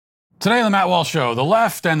Today on the Matt Walsh Show, the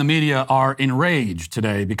left and the media are enraged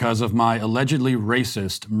today because of my allegedly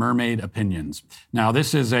racist mermaid opinions. Now,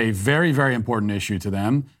 this is a very, very important issue to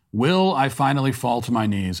them. Will I finally fall to my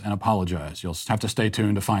knees and apologize? You'll have to stay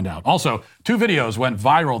tuned to find out. Also, 2 videos went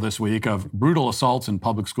viral this week of brutal assaults in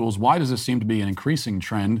public schools. Why does this seem to be an increasing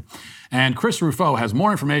trend? And Chris Rufo has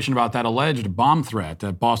more information about that alleged bomb threat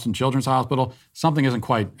at Boston Children's Hospital. Something isn't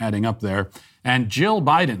quite adding up there. And Jill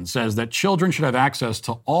Biden says that children should have access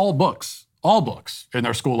to all books in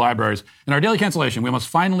their school libraries. In our daily cancellation, we must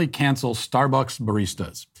finally cancel Starbucks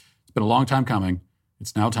baristas. It's been a long time coming.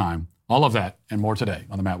 It's now time. All of that and more today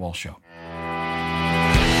on The Matt Walsh Show.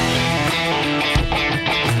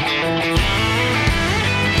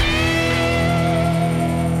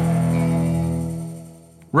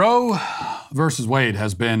 Roe versus Wade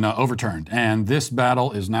has been overturned, and this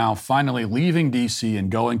battle is now finally leaving D.C. and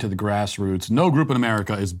going to the grassroots. No group in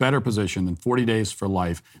America is better positioned than 40 Days for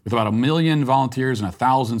Life. With about 1 million volunteers in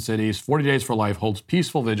 1,000 cities, 40 Days for Life holds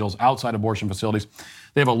peaceful vigils outside abortion facilities.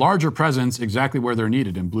 They have a larger presence exactly where they're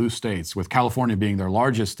needed in blue states, with California being their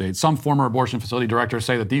largest state. Some former abortion facility directors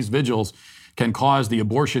say that these vigils can cause the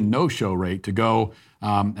abortion no-show rate to go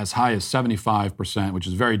as high as 75%, which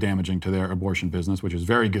is very damaging to their abortion business, which is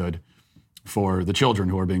very good for the children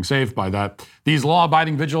who are being saved by that. These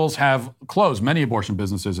law-abiding vigils have closed many abortion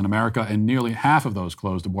businesses in America, and nearly half of those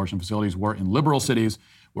closed abortion facilities were in liberal cities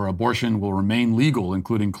where abortion will remain legal,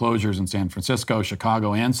 including closures in San Francisco,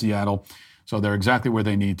 Chicago, and Seattle. So they're exactly where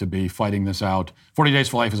they need to be fighting this out. 40 Days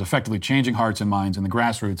for Life is effectively changing hearts and minds in the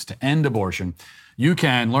grassroots to end abortion. You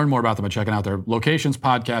can learn more about them by checking out their locations,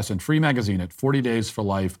 podcasts, and free magazine at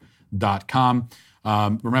 40daysforlife.com.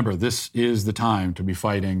 Remember, this is the time to be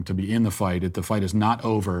fighting, to be in the fight. The fight is not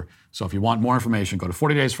over. So if you want more information, go to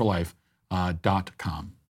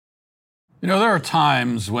 40daysforlife.com. You know, there are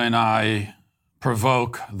times when I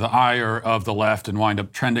provoke the ire of the left and wind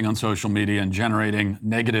up trending on social media and generating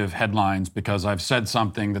negative headlines because I've said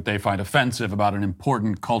something that they find offensive about an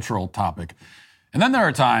important cultural topic. And then there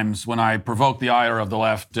are times when I provoke the ire of the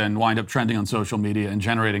left and wind up trending on social media and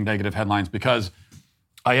generating negative headlines because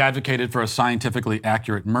I advocated for a scientifically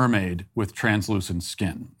accurate mermaid with translucent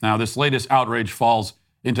skin. Now, this latest outrage falls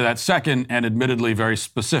into that second and admittedly very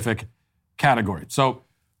specific category. So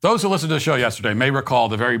those who listened to the show yesterday may recall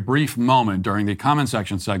the very brief moment during the comment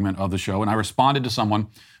section segment of the show when I responded to someone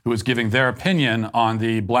who was giving their opinion on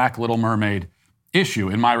the Black Little Mermaid issue.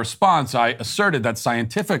 In my response, I asserted that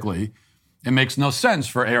scientifically, it makes no sense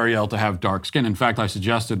for Ariel to have dark skin. In fact, I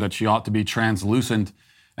suggested that she ought to be translucent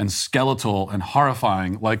and skeletal and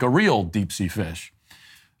horrifying like a real deep-sea fish.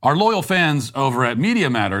 Our loyal fans over at Media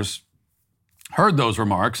Matters heard those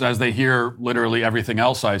remarks, as they hear literally everything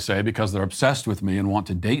else I say because they're obsessed with me and want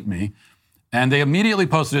to date me. And they immediately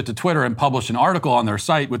posted it to Twitter and published an article on their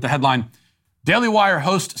site with the headline, "Daily Wire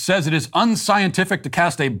host says it is unscientific to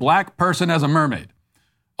cast a black person as a mermaid."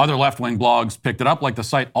 Other left-wing blogs picked it up, like the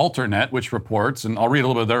site Alternet, which reports, and I'll read a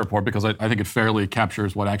little bit of their report because I think it fairly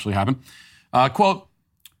captures what actually happened. Quote,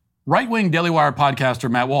 right-wing Daily Wire podcaster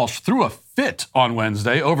Matt Walsh threw a fit on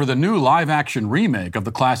Wednesday over the new live-action remake of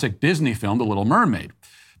the classic Disney film The Little Mermaid,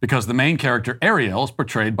 because the main character, Ariel, is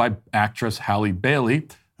portrayed by actress Halle Bailey,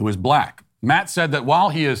 who is black. Matt said that while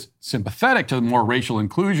he is sympathetic to more racial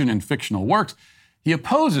inclusion in fictional works, he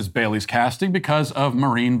opposes Bailey's casting because of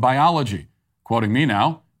marine biology. Quoting me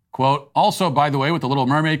now, quote, "Also, by the way, with The Little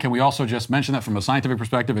Mermaid, can we also just mention that from a scientific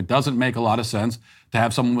perspective, it doesn't make a lot of sense to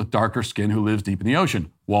have someone with darker skin who lives deep in the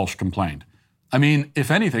ocean," Walsh complained. "I mean,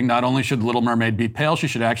 if anything, not only should The Little Mermaid be pale, she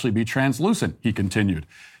should actually be translucent," he continued.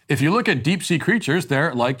 "If you look at deep-sea creatures,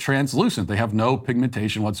 they're like translucent. They have no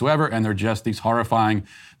pigmentation whatsoever, and they're just these horrifying,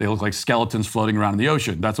 they look like skeletons floating around in the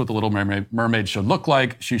ocean. That's what The Little Mermaid should look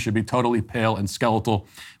like. She should be totally pale and skeletal,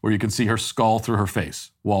 where you can see her skull through her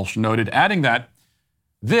face," Walsh noted, adding that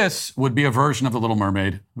this would be a version of The Little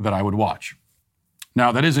Mermaid that I would watch.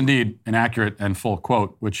 Now, that is indeed an accurate and full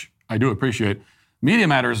quote, which I do appreciate. Media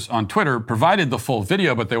Matters on Twitter provided the full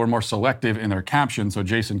video, but they were more selective in their caption. So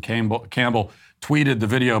Jason Campbell tweeted the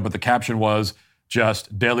video, but the caption was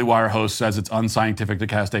just, "Daily Wire host says it's unscientific to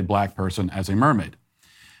cast a black person as a mermaid."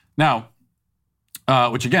 Now,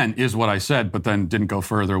 which again is what I said, but then didn't go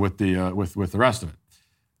further with the rest of it.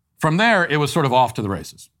 From there, it was sort of off to the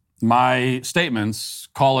races. My statements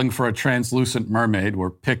calling for a translucent mermaid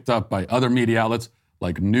were picked up by other media outlets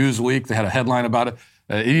like Newsweek. They had a headline about it.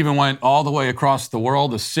 It even went all the way across the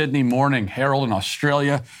world. The Sydney Morning Herald in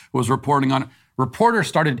Australia was reporting on it. Reporters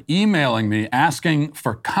started emailing me asking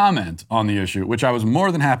for comment on the issue, which I was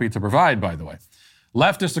more than happy to provide, by the way.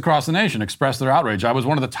 Leftists across the nation expressed their outrage. I was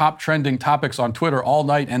one of the top trending topics on Twitter all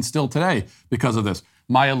night and still today because of this.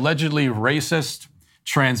 My allegedly racist,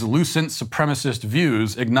 translucent supremacist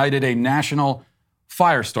views ignited a national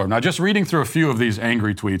firestorm. Now, just reading through a few of these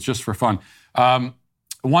angry tweets, just for fun.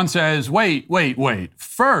 One says, wait.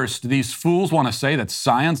 First, these fools want to say that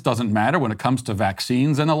science doesn't matter when it comes to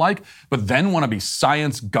vaccines and the like, but then want to be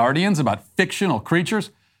science guardians about fictional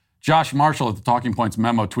creatures. Josh Marshall at the Talking Points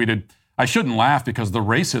memo tweeted, I shouldn't laugh because the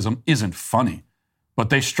racism isn't funny,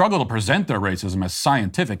 but they struggle to present their racism as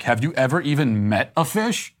scientific. Have you ever even met a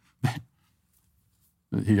fish?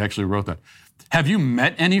 He actually wrote that. Have you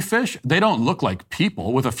met any fish? They don't look like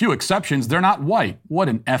people. With a few exceptions, they're not white. What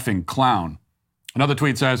an effing clown. Another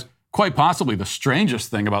tweet says, quite possibly the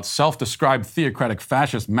strangest thing about self-described theocratic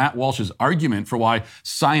fascist Matt Walsh's argument for why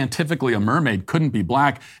scientifically a mermaid couldn't be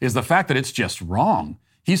black is the fact that it's just wrong.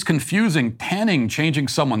 He's confusing tanning changing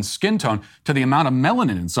someone's skin tone to the amount of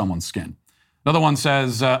melanin in someone's skin. Another one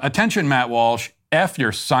says, attention, Matt Walsh, F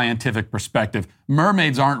your scientific perspective.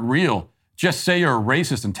 Mermaids aren't real. Just say you're a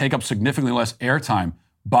racist and take up significantly less airtime.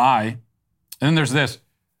 Bye. And then there's this.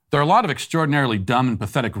 There are a lot of extraordinarily dumb and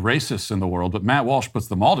pathetic racists in the world, but Matt Walsh puts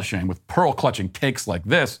them all to shame with pearl-clutching takes like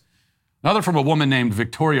this. Another from a woman named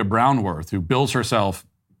Victoria Brownworth, who bills herself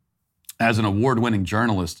as an award-winning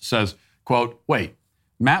journalist, says, quote, wait,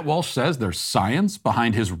 Matt Walsh says there's science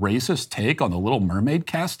behind his racist take on the Little Mermaid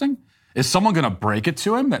casting? Is someone going to break it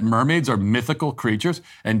to him that mermaids are mythical creatures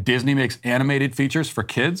and Disney makes animated features for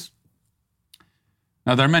kids?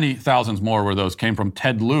 Now, there are many thousands more where those came from.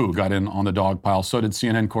 Ted Lieu got in on the dog pile. So did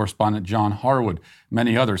CNN correspondent John Harwood.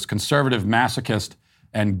 Many others. Conservative masochist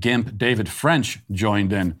and gimp David French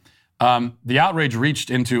joined in. The outrage reached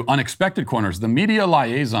into unexpected corners. The media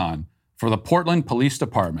liaison for the Portland Police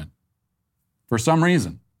Department, for some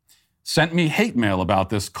reason, sent me hate mail about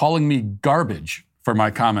this, calling me garbage for my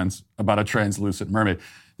comments about a translucent mermaid.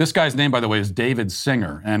 This guy's name, by the way, is David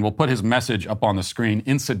Singer, and we'll put his message up on the screen.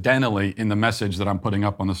 Incidentally, in the message that I'm putting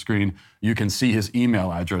up on the screen, you can see his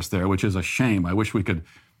email address there, which is a shame. I wish we could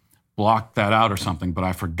block that out or something, but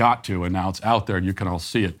I forgot to, and now it's out there and you can all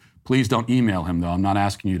see it. Please don't email him, though. I'm not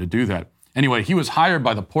asking you to do that. Anyway, he was hired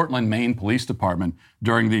by the Portland, Maine Police Department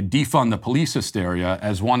during the defund the police hysteria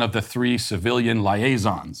as one of the 3 civilian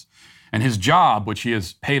liaisons. And his job, which he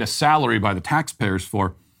is paid a salary by the taxpayers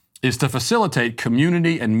for, is to facilitate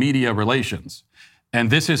community and media relations.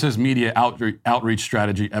 And this is his media outreach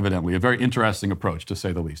strategy, evidently. A very interesting approach, to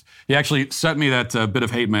say the least. He actually sent me that bit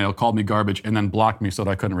of hate mail, called me garbage, and then blocked me so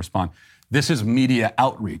that I couldn't respond. This is media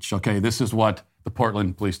outreach, okay? This is what the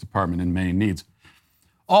Portland Police Department in Maine needs.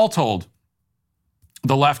 All told,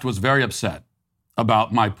 the left was very upset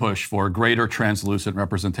about my push for greater translucent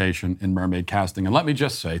representation in mermaid casting. And let me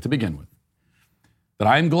just say, to begin with, that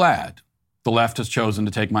I am glad the left has chosen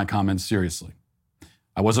to take my comments seriously.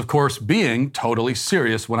 I was, of course, being totally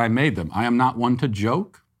serious when I made them. I am not one to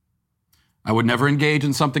joke. I would never engage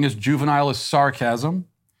in something as juvenile as sarcasm.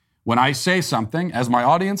 When I say something, as my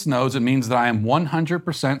audience knows, it means that I am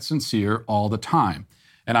 100% sincere all the time.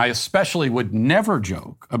 And I especially would never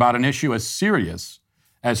joke about an issue as serious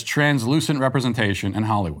as translucent representation in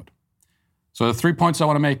Hollywood. So the 3 points I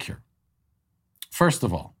want to make here. First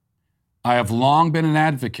of all, I have long been an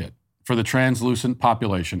advocate for the translucent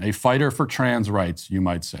population, a fighter for trans rights, you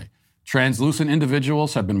might say. Translucent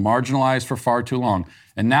individuals have been marginalized for far too long,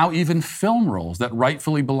 and now even film roles that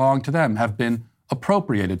rightfully belong to them have been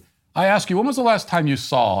appropriated. I ask you, when was the last time you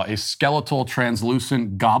saw a skeletal,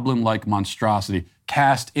 translucent, goblin-like monstrosity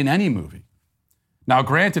cast in any movie? Now,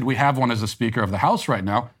 granted, we have one as the Speaker of the House right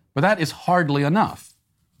now, but that is hardly enough.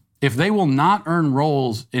 If they will not earn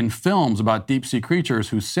roles in films about deep-sea creatures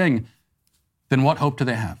who sing, then what hope do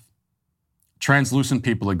they have? Translucent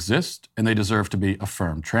people exist, and they deserve to be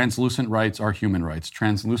affirmed. Translucent rights are human rights.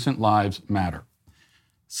 Translucent lives matter.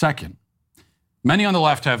 Second, many on the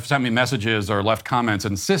left have sent me messages or left comments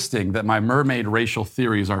insisting that my mermaid racial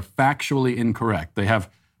theories are factually incorrect. They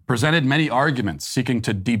have presented many arguments seeking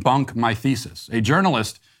to debunk my thesis. A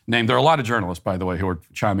journalist named, there are a lot of journalists, by the way, who are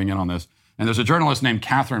chiming in on this, and there's a journalist named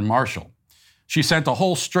Catherine Marshall. She sent a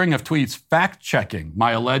whole string of tweets fact-checking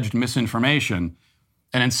my alleged misinformation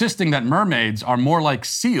and insisting that mermaids are more like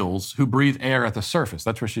seals who breathe air at the surface.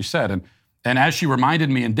 That's what she said. And as she reminded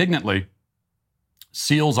me indignantly,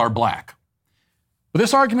 seals are black. But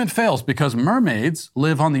this argument fails because mermaids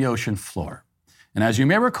live on the ocean floor. And as you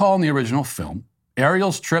may recall in the original film,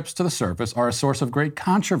 Ariel's trips to the surface are a source of great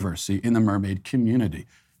controversy in the mermaid community.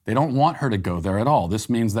 They don't want her to go there at all. This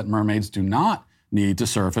means that mermaids do not need to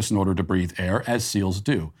surface in order to breathe air, as seals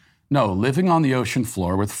do. No, living on the ocean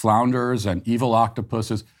floor with flounders and evil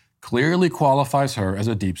octopuses clearly qualifies her as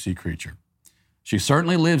a deep-sea creature. She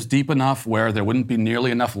certainly lives deep enough where there wouldn't be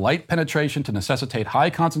nearly enough light penetration to necessitate high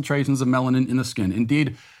concentrations of melanin in the skin.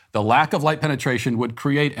 Indeed, the lack of light penetration would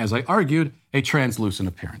create, as I argued, a translucent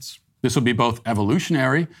appearance. This would be both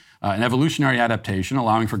evolutionary, an evolutionary adaptation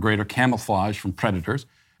allowing for greater camouflage from predators,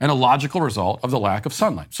 and a logical result of the lack of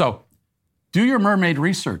sunlight. So, do your mermaid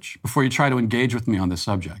research before you try to engage with me on this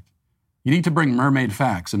subject. You need to bring mermaid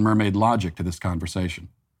facts and mermaid logic to this conversation.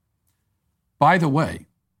 By the way,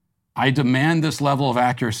 I demand this level of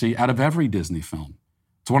accuracy out of every Disney film.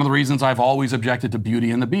 It's one of the reasons I've always objected to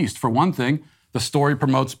Beauty and the Beast. For one thing, the story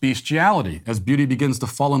promotes bestiality as Beauty begins to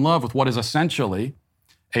fall in love with what is essentially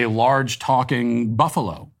a large talking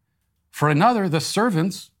buffalo. For another, the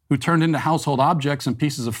servants, who turned into household objects and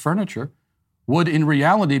pieces of furniture, would in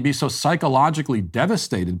reality be so psychologically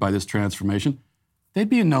devastated by this transformation, they'd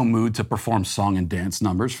be in no mood to perform song and dance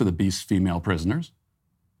numbers for the Beast's female prisoners.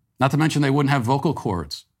 Not to mention they wouldn't have vocal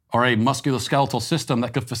cords or a musculoskeletal system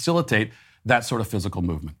that could facilitate that sort of physical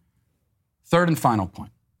movement. Third and final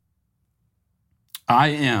point. I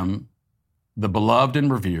am the beloved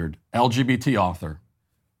and revered LGBT author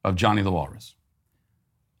of Johnny the Walrus.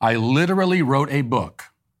 I literally wrote a book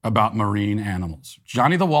about marine animals.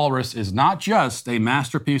 Johnny the Walrus is not just a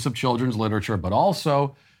masterpiece of children's literature, but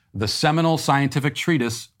also the seminal scientific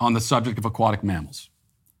treatise on the subject of aquatic mammals.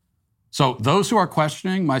 So those who are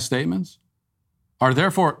questioning my statements are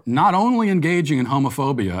therefore not only engaging in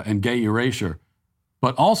homophobia and gay erasure,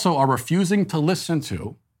 but also are refusing to listen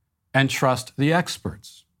to and trust the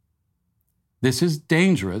experts. This is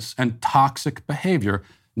dangerous and toxic behavior,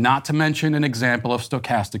 not to mention an example of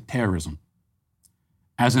stochastic terrorism.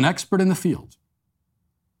 As an expert in the field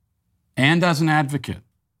and as an advocate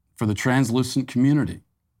for the translucent community,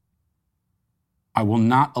 I will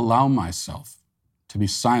not allow myself to be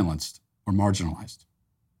silenced or marginalized.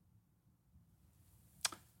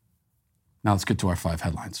 Now let's get to our 5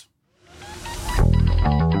 headlines.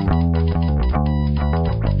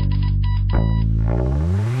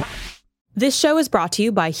 This show is brought to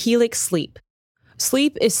you by Helix Sleep.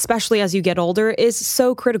 Sleep, especially as you get older, is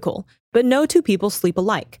so critical, but no two people sleep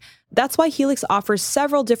alike. That's why Helix offers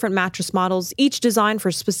several different mattress models, each designed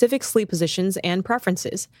for specific sleep positions and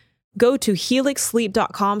preferences. Go to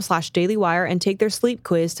helixsleep.com/dailywire and take their sleep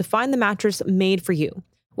quiz to find the mattress made for you.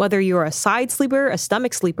 Whether you're a side sleeper, a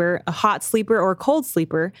stomach sleeper, a hot sleeper, or a cold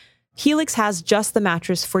sleeper, Helix has just the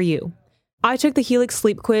mattress for you. I took the Helix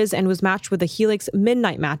sleep quiz and was matched with the Helix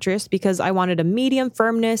Midnight mattress because I wanted a medium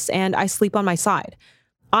firmness and I sleep on my side.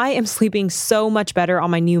 I am sleeping so much better on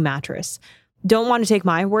my new mattress. Don't want to take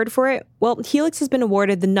my word for it? Well, Helix has been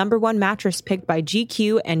awarded the #1 mattress picked by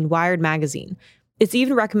GQ and Wired magazine. It's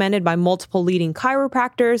even recommended by multiple leading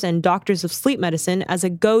chiropractors and doctors of sleep medicine as a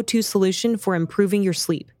go-to solution for improving your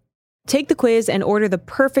sleep. Take the quiz and order the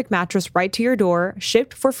perfect mattress right to your door,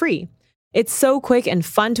 shipped for free. It's so quick and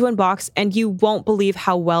fun to unbox, and you won't believe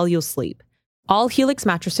how well you'll sleep. All Helix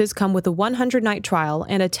mattresses come with a 100-night trial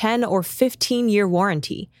and a 10 or 15-year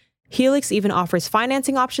warranty. Helix even offers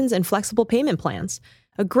financing options and flexible payment plans.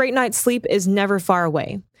 A great night's sleep is never far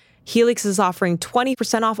away. Helix is offering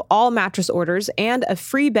 20% off all mattress orders and a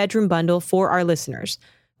free bedroom bundle for our listeners.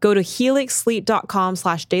 Go to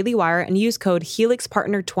helixsleep.com/dailywire and use code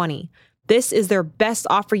HelixPartner20. This is their best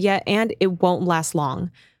offer yet, and it won't last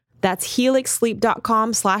long. That's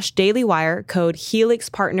helixsleep.com/dailywire, code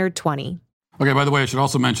HelixPartner20. Okay, by the way, I should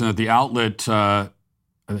also mention that the outlet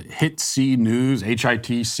HITC News,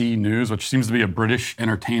 HITC News, which seems to be a British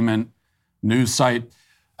entertainment news site,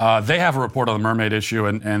 they have a report on the mermaid issue,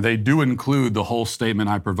 and they do include the whole statement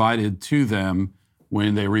I provided to them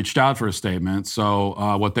when they reached out for a statement. So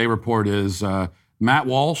what they report is, Matt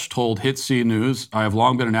Walsh told HITC News, "I have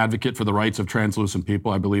long been an advocate for the rights of translucent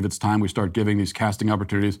people. I believe it's time we start giving these casting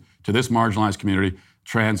opportunities to this marginalized community.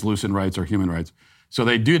 Translucent rights are human rights." So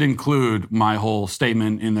they did include my whole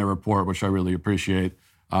statement in their report, which I really appreciate.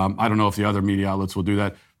 I don't know if the other media outlets will do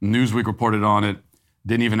that. Newsweek reported on it.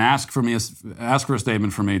 Didn't even ask for a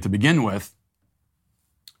statement from me to begin with.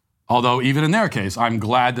 Although even in their case, I'm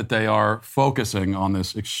glad that they are focusing on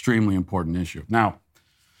this extremely important issue. Now,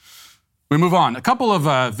 we move on. A couple of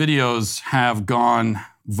videos have gone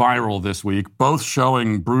viral this week, both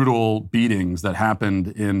showing brutal beatings that happened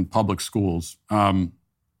in public schools. And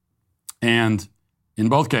in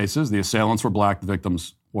both cases, the assailants were black, the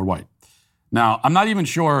victims were white. Now, I'm not even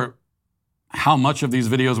sure how much of these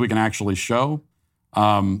videos we can actually show,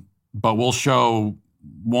 but we'll show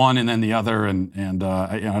one and then the other, and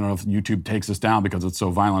I don't know if YouTube takes this down because it's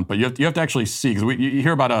so violent, but you have to actually see, because you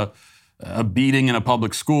hear about a beating in a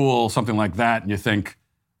public school, something like that, and you think,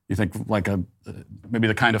 You think like maybe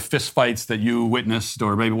the kind of fist fights that you witnessed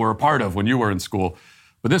or maybe were a part of when you were in school.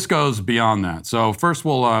 But this goes beyond that. So first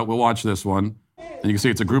we'll watch this one. And you can see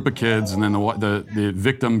it's a group of kids, and then the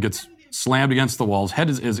victim gets slammed against the wall. His head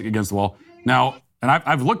is against the wall. Now, and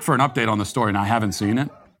I've looked for an update on the story, and I haven't seen it,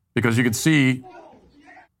 because you can see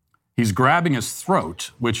he's grabbing his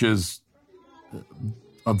throat, which is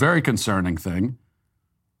a very concerning thing.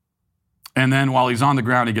 And then while he's on the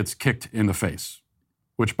ground, he gets kicked in the face,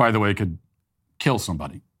 which, by the way, could kill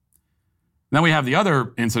somebody. And then we have the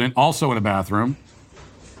other incident, also in a bathroom.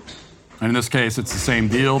 And in this case, it's the same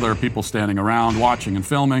deal. There are people standing around watching and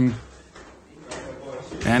filming.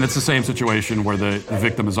 And it's the same situation where the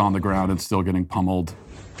victim is on the ground and still getting pummeled,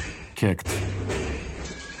 kicked,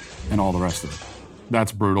 and all the rest of it.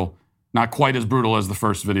 That's brutal. Not quite as brutal as the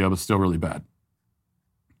first video, but still really bad.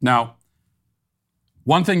 Now,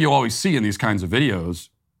 one thing you always see in these kinds of videos,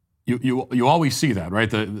 you always see that, right?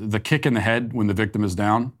 The kick in the head when the victim is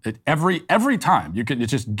down. Every time,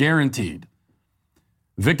 it's just guaranteed.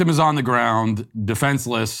 Victim is on the ground,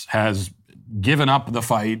 defenseless, has given up the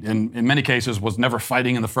fight, and in many cases was never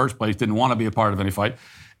fighting in the first place, didn't want to be a part of any fight,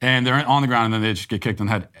 and they're on the ground and then they just get kicked in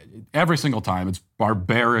the head. Every single time. It's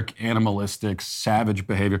barbaric, animalistic, savage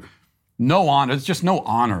behavior. No honor. It's just no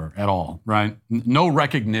honor at all, right? No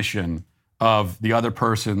recognition of the other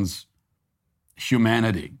person's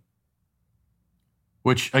humanity,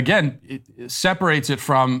 which, again, it separates it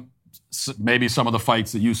from maybe some of the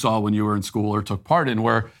fights that you saw when you were in school or took part in,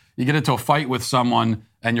 where you get into a fight with someone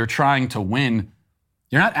and you're trying to win.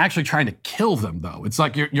 You're not actually trying to kill them, though. It's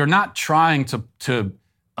like you're not trying to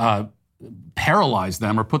paralyze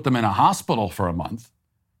them or put them in a hospital for a month.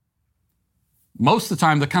 Most of the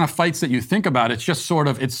time, the kind of fights that you think about, it's just sort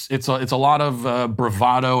of, it's a lot of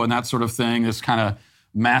bravado and that sort of thing, this kind of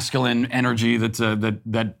masculine energy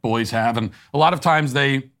that boys have. And a lot of times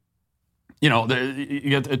you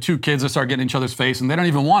get two kids that start getting in each other's face, and they don't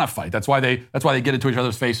even want to fight. That's why they get into each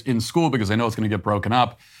other's face in school, because they know it's going to get broken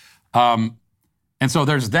up. And so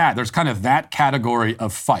there's that. There's kind of that category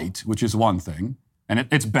of fight, which is one thing. And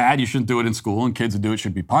it's bad. You shouldn't do it in school, and kids who do it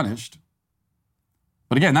should be punished.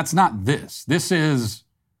 But again, that's not this. This is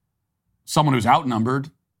someone who's outnumbered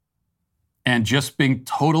and just being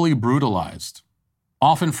totally brutalized,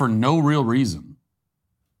 often for no real reason.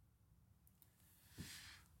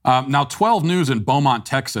 Now, 12 News in Beaumont,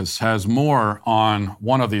 Texas, has more on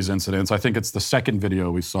one of these incidents. I think it's the second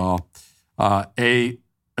video we saw. A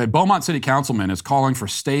Beaumont City Councilman is calling for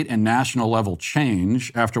state and national level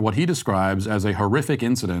change after what he describes as a horrific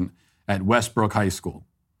incident at Westbrook High School.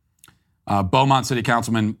 Beaumont City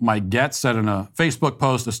Councilman Mike Getz said in a Facebook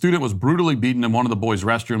post, a student was brutally beaten in one of the boys'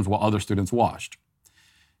 restrooms while other students washed.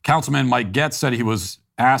 Councilman Mike Getz said he was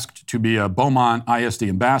asked to be a Beaumont ISD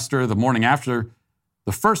ambassador. The morning after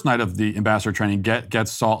the first night of the ambassador training,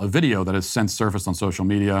 Getz saw a video that has since surfaced on social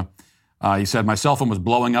media. He said, my cell phone was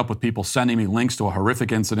blowing up with people sending me links to a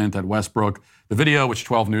horrific incident at Westbrook. The video, which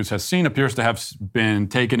 12 News has seen, appears to have been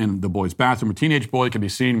taken in the boy's bathroom. A teenage boy can be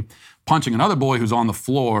seen punching another boy who's on the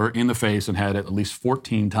floor in the face and head at least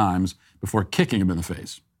 14 times before kicking him in the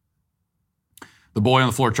face. The boy on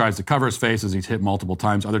the floor tries to cover his face as he's hit multiple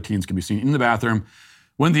times. Other teens can be seen in the bathroom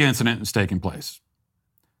when the incident is taking place.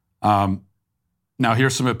 Now,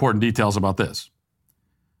 here's some important details about this.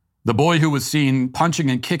 The boy who was seen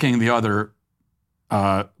punching and kicking the other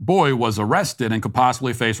boy was arrested and could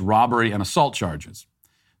possibly face robbery and assault charges.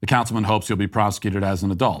 The councilman hopes he'll be prosecuted as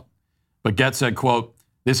an adult. But Getz said, quote,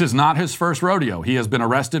 this is not his first rodeo. He has been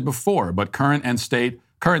arrested before, but current state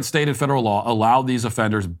and federal law allow these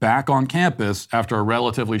offenders back on campus after a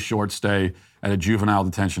relatively short stay at a juvenile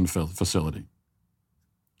detention facility.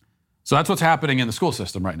 So that's what's happening in the school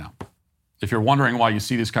system right now. If you're wondering why you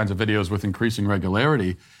see these kinds of videos with increasing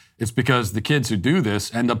regularity, it's because the kids who do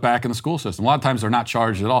this end up back in the school system. A lot of times they're not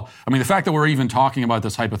charged at all. I mean, the fact that we're even talking about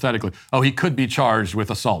this hypothetically, oh, he could be charged with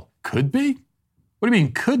assault. Could be? What do you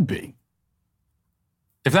mean could be?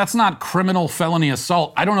 If that's not criminal felony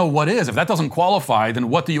assault, I don't know what is. If that doesn't qualify, then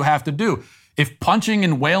what do you have to do? If punching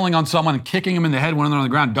and wailing on someone and kicking them in the head when they're on the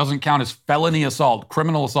ground doesn't count as felony assault,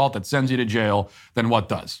 criminal assault that sends you to jail, then what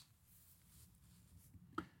does?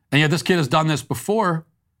 And yet this kid has done this before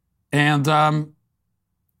and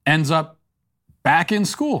ends up back in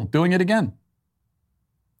school doing it again.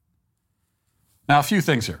 Now, a few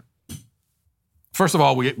things here. First of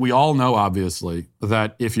all, we all know, obviously,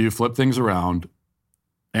 that if you flip things around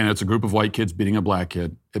and it's a group of white kids beating a black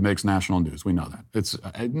kid, it makes national news. We know that. It's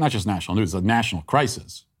not just national news, it's a national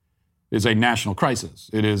crisis. It's a national crisis.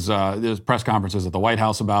 It is, there's press conferences at the White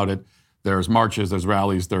House about it. There's marches, there's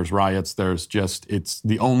rallies, there's riots, it's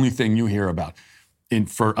the only thing you hear about.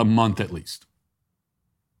 for a month at least,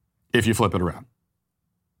 if you flip it around.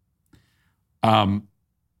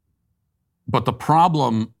 But the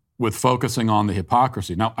problem with focusing on the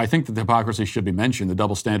hypocrisy, now I think that the hypocrisy should be mentioned, the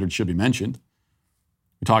double standard should be mentioned.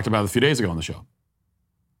 We talked about it a few days ago on the show.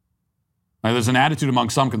 Now, there's an attitude among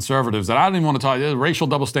some conservatives that I don't even want to talk, racial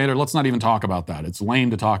double standard, let's not even talk about that. It's lame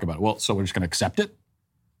to talk about it. Well, so we're just going to accept it?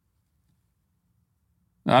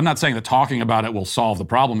 Now, I'm not saying that talking about it will solve the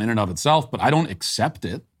problem in and of itself, but I don't accept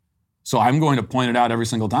it. So I'm going to point it out every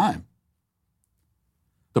single time.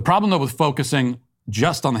 The problem, though, with focusing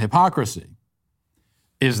just on the hypocrisy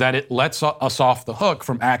is that it lets us off the hook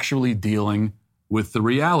from actually dealing with the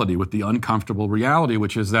reality, with the uncomfortable reality,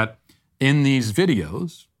 which is that in these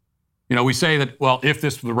videos, we say that, well, if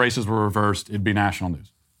the races were reversed, it'd be national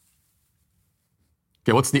news.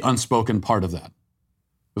 Okay, what's the unspoken part of that?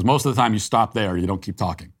 Because most of the time you stop there, you don't keep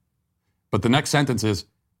talking. But the next sentence is,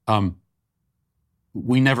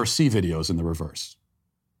 we never see videos in the reverse.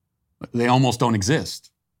 They almost don't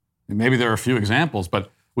exist. And maybe there are a few examples,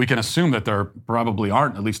 but we can assume that there probably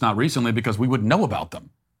aren't, at least not recently, because we would know about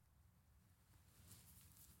them.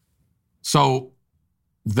 So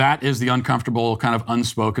that is the uncomfortable kind of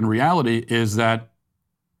unspoken reality, is that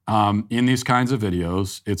in these kinds of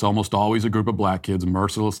videos, it's almost always a group of black kids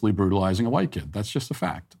mercilessly brutalizing a white kid. That's just a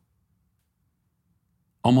fact.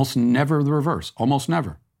 Almost never the reverse, almost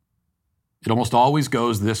never. It almost always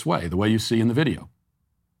goes this way, the way you see in the video.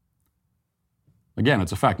 Again,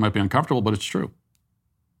 it's a fact. It might be uncomfortable, but it's true.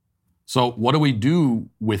 So what do we do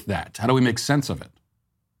with that? How do we make sense of it?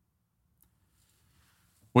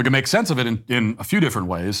 We can make sense of it in a few different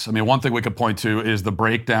ways. I mean, one thing we could point to is the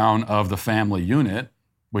breakdown of the family unit,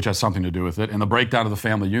 which has something to do with it. And the breakdown of the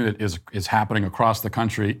family unit is happening across the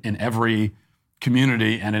country in every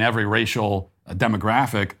community and in every racial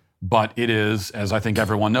demographic. But it is, as I think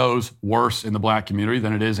everyone knows, worse in the black community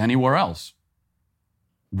than it is anywhere else.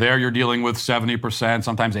 There you're dealing with 70%,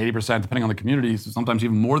 sometimes 80%, depending on the communities, sometimes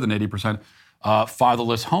even more than 80%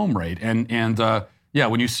 fatherless home rate. And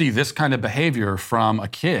when you see this kind of behavior from a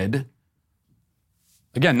kid,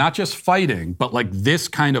 again, not just fighting, but like this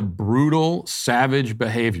kind of brutal, savage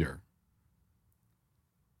behavior.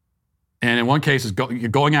 And in one case, you're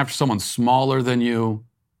going after someone smaller than you,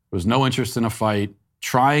 who has no interest in a fight,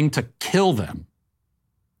 trying to kill them.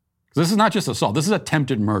 This is not just assault. This is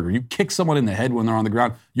attempted murder. You kick someone in the head when they're on the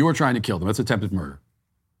ground, you are trying to kill them. That's attempted murder.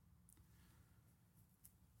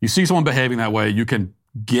 You see someone behaving that way, you can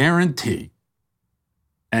guarantee,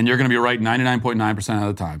 and you're going to be right 99.9% of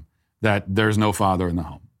the time, that there's no father in the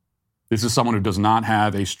home. This is someone who does not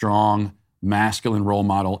have a strong masculine role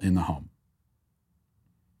model in the home.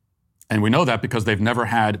 And we know that because they've never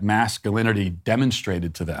had masculinity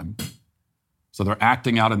demonstrated to them. So they're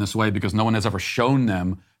acting out in this way because no one has ever shown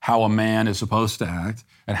them how a man is supposed to act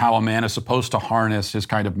and how a man is supposed to harness his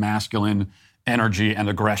kind of masculine energy and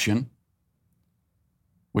aggression,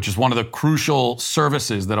 which is one of the crucial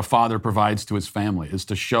services that a father provides to his family, is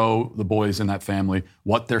to show the boys in that family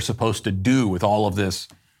what they're supposed to do with all of this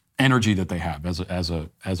energy that they have as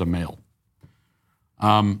a male.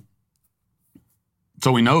 So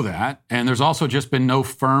we know that, and there's also just been no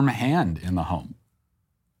firm hand in the home.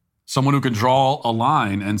 Someone who can draw a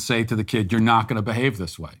line and say to the kid, you're not going to behave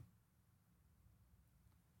this way.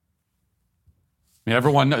 I mean,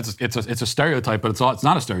 everyone knows it's a stereotype, but it's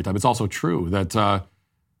not a stereotype. It's also true that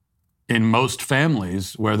in most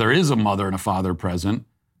families where there is a mother and a father present,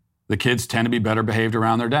 the kids tend to be better behaved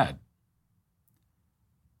around their dad.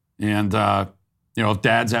 And, if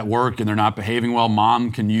dad's at work and they're not behaving well,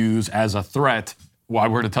 mom can use as a threat, well,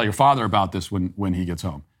 we're going to tell your father about this when he gets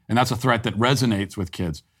home. And that's a threat that resonates with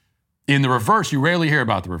kids. In the reverse, you rarely hear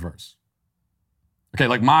about the reverse. Okay,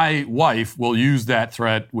 like my wife will use that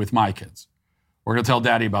threat with my kids. We're going to tell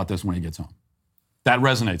daddy about this when he gets home. That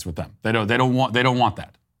resonates with them. They don't want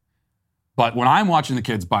that. But when I'm watching the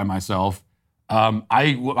kids by myself, I'm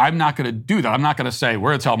not going to do that. I'm not going to say, we're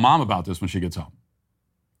going to tell mom about this when she gets home.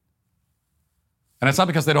 And it's not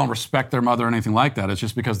because they don't respect their mother or anything like that. It's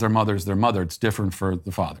just because their mother's their mother. It's different for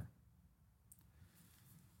the father.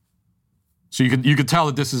 So you could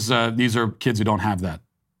tell that these are kids who don't have that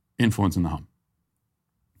influence in the home.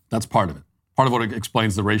 That's part of it. Part of what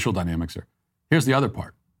explains the racial dynamics here. Here's the other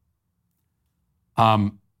part.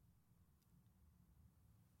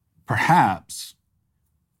 Perhaps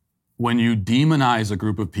when you demonize a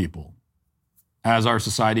group of people, as our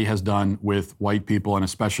society has done with white people and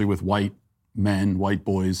especially with white men, white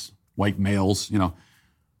boys, white males,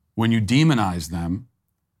 when you demonize them,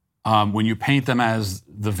 when you paint them as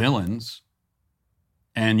the villains,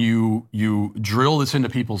 and you drill this into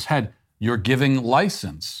people's head, you're giving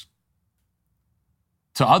license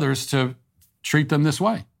to others to treat them this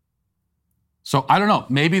way. So I don't know.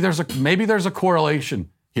 Maybe there's a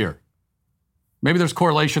correlation here. Maybe there's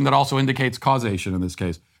correlation that also indicates causation in this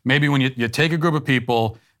case. Maybe when you take a group of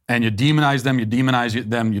people and you demonize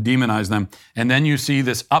them, and then you see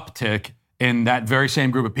this uptick in that very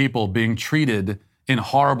same group of people being treated in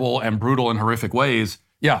horrible and brutal and horrific ways.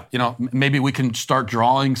 Yeah, maybe we can start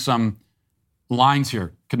drawing some lines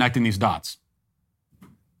here, connecting these dots.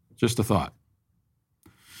 Just a thought.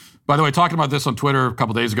 By the way, talking about this on Twitter a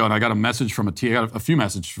couple days ago, and I got a message from a few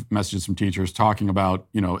messages from teachers talking about,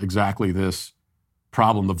 exactly this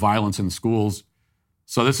problem, the violence in schools.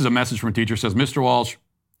 So this is a message from a teacher. It says, Mr. Walsh,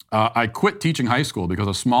 I quit teaching high school because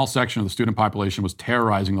a small section of the student population was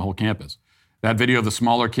terrorizing the whole campus. That video of the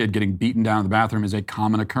smaller kid getting beaten down in the bathroom is a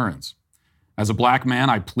common occurrence. As a black man,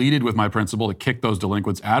 I pleaded with my principal to kick those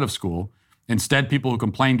delinquents out of school. Instead, people who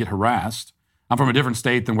complain get harassed. I'm from a different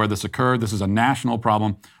state than where this occurred. This is a national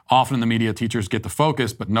problem. Often in the media, teachers get the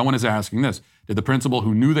focus, but no one is asking this. Did the principal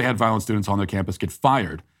who knew they had violent students on their campus get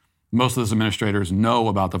fired? Most of those administrators know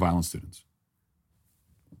about the violent students.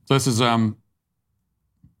 So this is,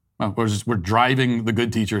 we're driving the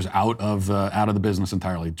good teachers out of the business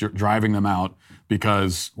entirely, driving them out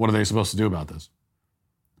because what are they supposed to do about this?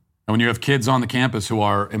 And when you have kids on the campus who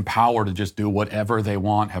are empowered to just do whatever they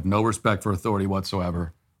want, have no respect for authority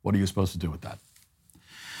whatsoever, what are you supposed to do with that?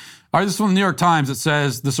 All right, this is from the New York Times. It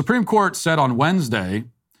says, the Supreme Court said on Wednesday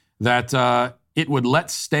that it would let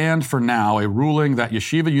stand for now a ruling that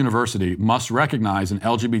Yeshiva University must recognize an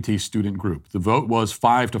LGBT student group. The vote was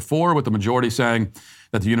 5-4, with the majority saying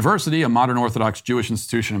that the university, a modern Orthodox Jewish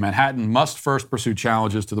institution in Manhattan, must first pursue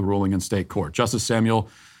challenges to the ruling in state court. Justice Samuel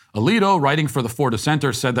Alito, writing for the 4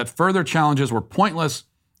 dissenters, said that further challenges were pointless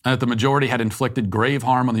and that the majority had inflicted grave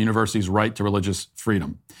harm on the university's right to religious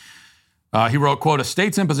freedom. He wrote, quote, a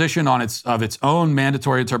state's imposition of its own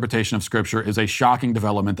mandatory interpretation of Scripture is a shocking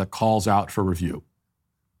development that calls out for review.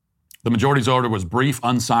 The majority's order was brief,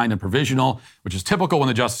 unsigned, and provisional, which is typical when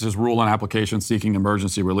the justices rule on applications seeking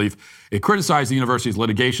emergency relief. It criticized the university's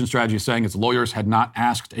litigation strategy, saying its lawyers had not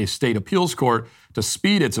asked a state appeals court to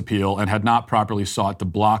speed its appeal and had not properly sought to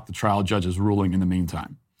block the trial judge's ruling in the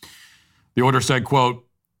meantime. The order said, quote,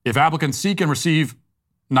 if applicants seek and receive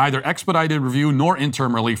neither expedited review nor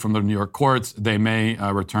interim relief from the New York courts, they may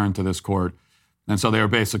return to this court. And so they were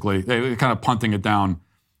kind of punting it down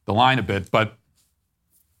the line a bit. But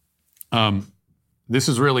this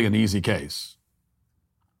is really an easy case.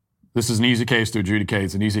 This is an easy case to adjudicate.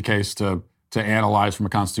 It's an easy case to analyze from a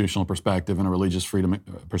constitutional perspective and a religious freedom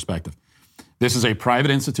perspective. This is a private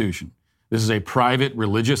institution. This is a private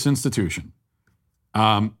religious institution.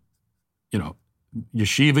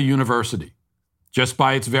 Yeshiva University. Just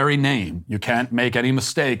by its very name, you can't make any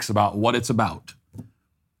mistakes about what it's about.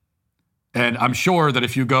 And I'm sure that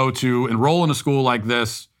if you go to enroll in a school like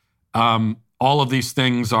this, all of these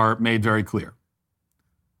things are made very clear.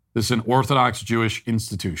 This is an Orthodox Jewish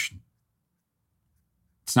institution.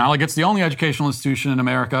 It's not like it's the only educational institution in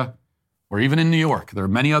America or even in New York. There are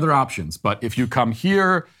many other options. But if you come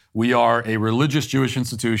here, we are a religious Jewish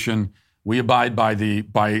institution. We abide by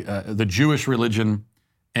the Jewish religion,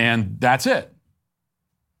 and that's it.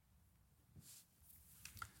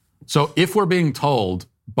 So if we're being told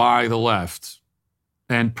by the left,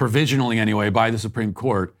 and provisionally anyway, by the Supreme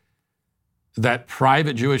Court, that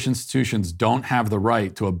private Jewish institutions don't have the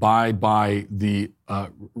right to abide by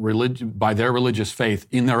by their religious faith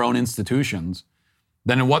in their own institutions,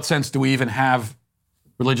 then in what sense do we even have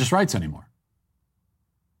religious rights anymore?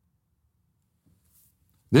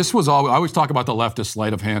 This was I always talk about the leftist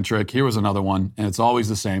sleight of hand trick. Here was another one, and it's always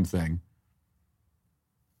the same thing.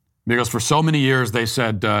 Because for so many years, they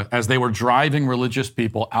said, as they were driving religious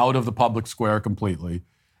people out of the public square completely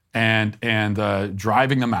and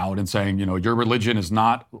driving them out and saying, your religion is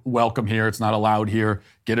not welcome here. It's not allowed here.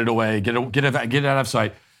 Get it away. Get it out of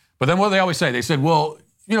sight. But then what do they always say? They said, well,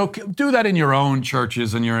 do that in your own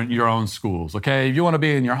churches and your own schools, okay? If you want to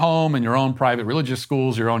be in your home, in your own private religious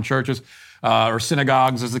schools, your own churches, or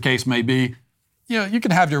synagogues, as the case may be, you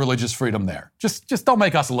can have your religious freedom there. Just don't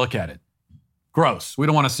make us look at it. Gross. We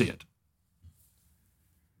don't want to see it.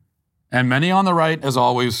 And many on the right, as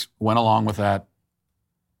always, went along with that.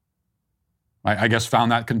 I guess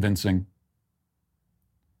found that convincing.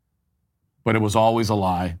 But it was always a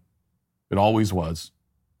lie. It always was.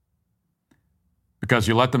 Because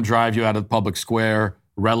you let them drive you out of the public square,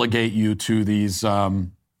 relegate you to these,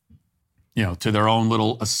 to their own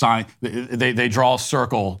little assign. They draw a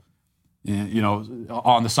circle,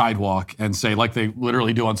 on the sidewalk and say, like they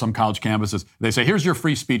literally do on some college campuses, they say, here's your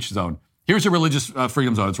free speech zone. Here's your religious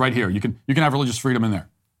freedom zone. It's right here. You can have religious freedom in there.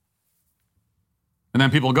 And then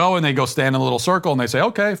people go and they go stand in a little circle and they say,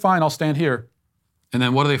 okay, fine, I'll stand here. And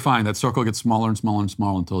then what do they find? That circle gets smaller and smaller and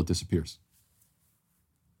smaller until it disappears.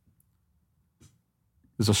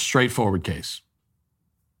 It's a straightforward case.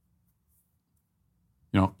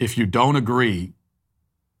 If you don't agree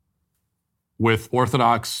with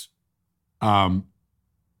Orthodox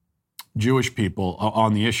Jewish people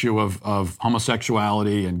on the issue of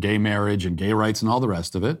homosexuality and gay marriage and gay rights and all the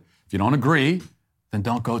rest of it, if you don't agree, then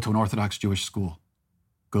don't go to an Orthodox Jewish school.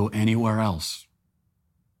 Go anywhere else.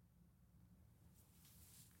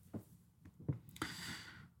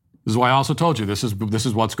 This is why I also told you this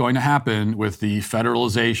is what's going to happen with the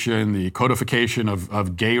federalization, the codification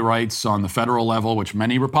of gay rights on the federal level, which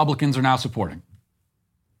many Republicans are now supporting.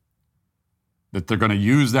 That they're going to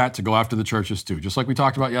use that to go after the churches too, just like we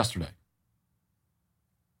talked about yesterday.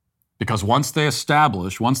 Because once they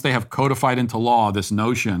have codified into law this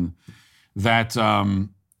notion that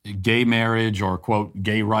gay marriage or, quote,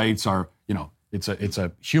 gay rights are, it's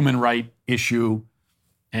a human right issue.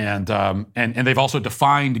 And they've also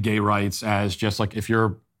defined gay rights as just like if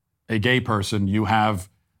you're a gay person, you have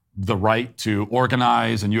the right to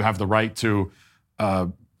organize and you have the right to,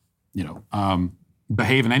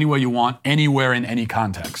 behave in any way you want, anywhere in any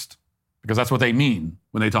context, because that's what they mean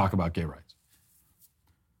when they talk about gay rights.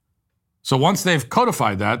 So once they've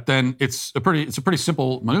codified that, then it's a pretty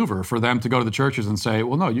simple maneuver for them to go to the churches and say,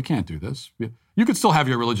 well, no, you can't do this. You could still have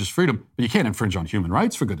your religious freedom, but you can't infringe on human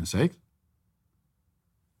rights, for goodness sake.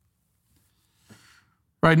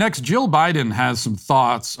 All right, next, Jill Biden has some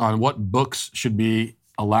thoughts on what books should be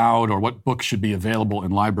allowed or what books should be available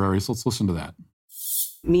in libraries. Let's listen to that.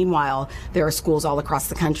 Meanwhile, there are schools all across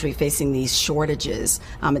the country facing these shortages.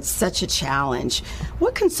 It's such a challenge.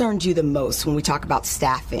 What concerns you the most when we talk about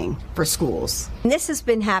staffing for schools? This has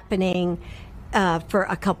been happening for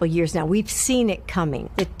a couple of years now. We've seen it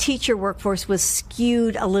coming. The teacher workforce was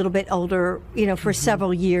skewed a little bit older, for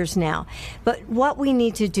several years now. But what we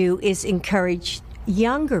need to do is encourage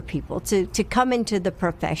younger people to come into the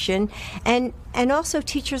profession and also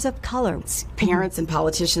teachers of color. Parents and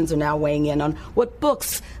politicians are now weighing in on what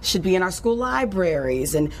books should be in our school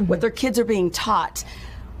libraries and what their kids are being taught.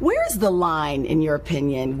 Where is the line, in your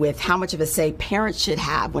opinion, with how much of a say parents should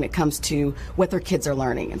have when it comes to what their kids are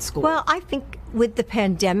learning in school? Well, I think with the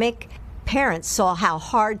pandemic, parents saw how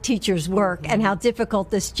hard teachers work and how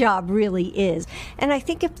difficult this job really is. And I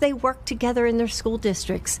think if they work together in their school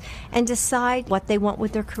districts and decide what they want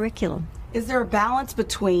with their curriculum. Is there a balance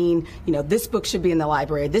between, this book should be in the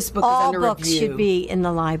library, this book is under review? All books should be in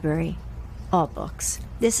the library. All books.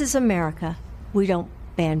 This is America. We don't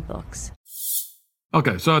ban books.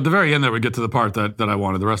 Okay, so at the very end there, we get to the part that I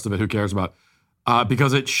wanted. The rest of it, who cares about?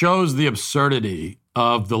 Because it shows the absurdity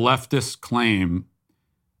of the leftist claim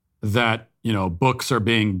that, books are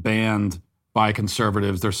being banned by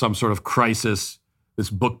conservatives. There's some sort of crisis, this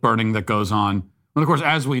book burning that goes on. And of course,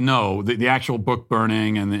 as we know, the actual book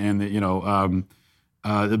burning and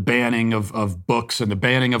the banning of books and the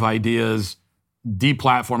banning of ideas,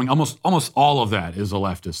 deplatforming, almost all of that is a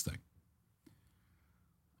leftist thing.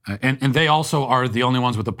 And they also are the only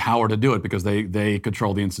ones with the power to do it because they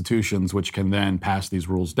control the institutions which can then pass these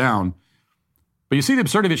rules down. But you see the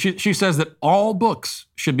absurdity of it. She says that all books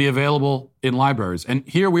should be available in libraries. And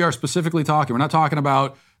here we are specifically talking, we're not talking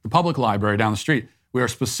about the public library down the street. We are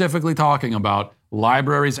specifically talking about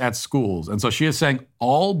libraries at schools. And so she is saying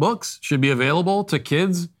all books should be available to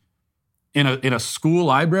kids in a school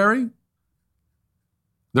library.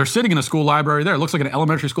 They're sitting in a school library there. It looks like an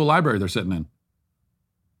elementary school library they're sitting in.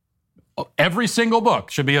 Every single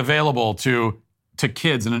book should be available to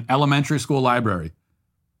kids in an elementary school library.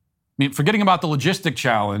 I mean, forgetting about the logistic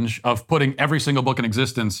challenge of putting every single book in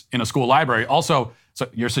existence in a school library. Also, so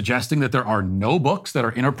you're suggesting that there are no books that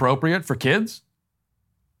are inappropriate for kids?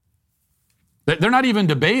 They're not even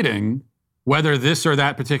debating whether this or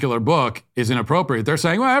that particular book is inappropriate. They're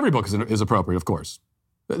saying, well, every book is appropriate, of course.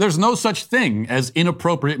 There's no such thing as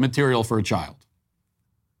inappropriate material for a child.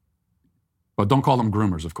 But don't call them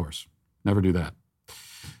groomers, of course. Never do that.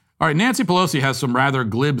 All right, Nancy Pelosi has some rather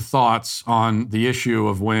glib thoughts on the issue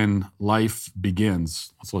of when life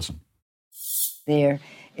begins. Let's listen. There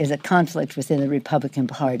is a conflict within the Republican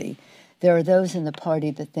Party. There are those in the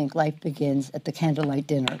party that think life begins at the candlelight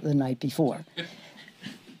dinner the night before.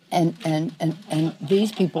 And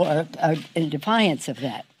these people are in defiance of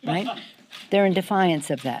that, right? They're in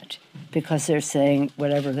defiance of that because they're saying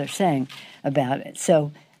whatever they're saying about it.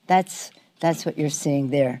 So that's what you're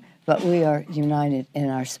seeing there. But we are united in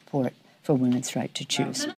our support for women's right to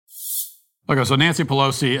choose. Okay, so Nancy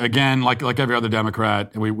Pelosi, again, like every other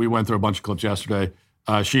Democrat, and we went through a bunch of clips yesterday,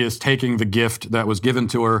 she is taking the gift that was given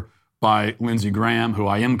to her by Lindsey Graham, who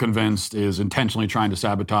I am convinced is intentionally trying to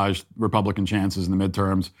sabotage Republican chances in the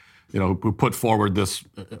midterms, who put forward this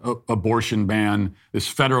abortion ban, this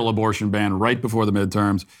federal abortion ban right before the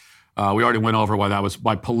midterms. We already went over why that was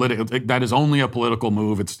that is only a political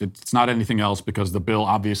move. It's not anything else, because the bill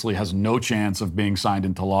obviously has no chance of being signed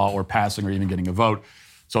into law or passing or even getting a vote.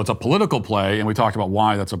 So it's a political play, and we talked about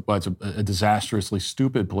why that's a disastrously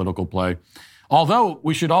stupid political play. Although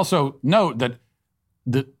we should also note that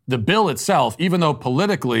the bill itself, even though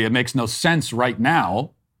politically it makes no sense right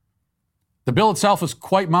now, the bill itself is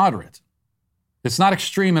quite moderate. It's not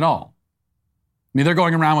extreme at all. I mean, they're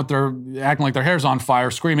going around acting like their hair's on fire,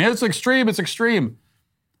 screaming, it's extreme, it's extreme.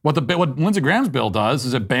 What Lindsey Graham's bill does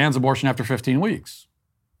is it bans abortion after 15 weeks,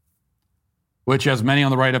 which, as many on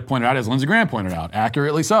the right have pointed out, as Lindsey Graham pointed out,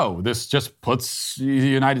 accurately so. This just puts the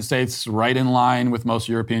United States right in line with most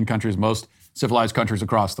European countries, most civilized countries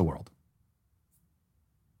across the world.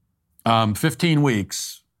 15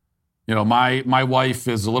 weeks, my wife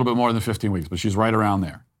is a little bit more than 15 weeks, but she's right around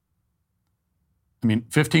there. I mean,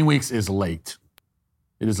 15 weeks is late.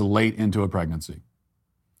 It is late into a pregnancy.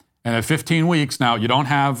 And at 15 weeks, now, you don't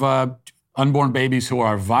have unborn babies who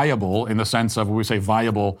are viable in the sense of, when we say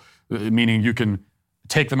viable, meaning you can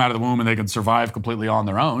take them out of the womb and they can survive completely on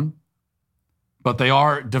their own. But they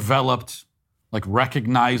are developed, like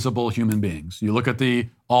recognizable human beings. You look at the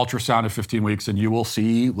ultrasound at 15 weeks and you will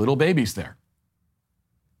see little babies there.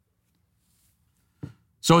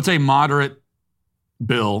 So it's a moderate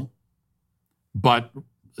bill, but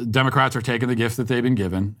Democrats are taking the gift that they've been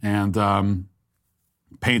given and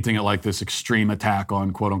painting it like this extreme attack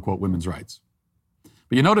on quote-unquote women's rights.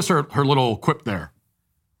 But you notice her little quip there.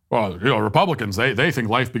 Well, Republicans, they think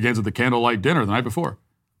life begins at the candlelight dinner the night before.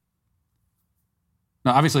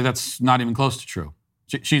 Now, obviously, that's not even close to true.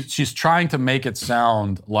 She's trying to make it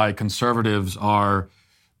sound like conservatives are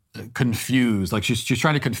confused. Like she's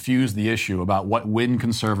trying to confuse the issue about when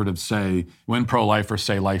conservatives say, when pro-lifers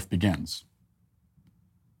say life begins.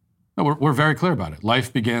 No, we're very clear about it.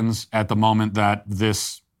 Life begins at the moment that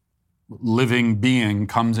this living being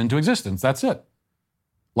comes into existence. That's it.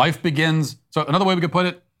 Life begins. So another way we could put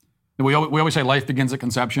it, we always say life begins at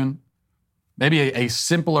conception. Maybe a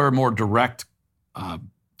simpler, more direct,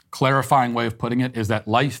 clarifying way of putting it is that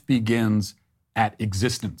life begins at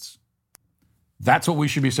existence. That's what we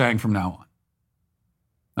should be saying from now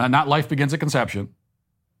on. Not life begins at conception,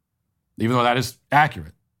 even though that is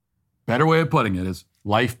accurate. Better way of putting it is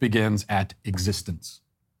life begins at existence.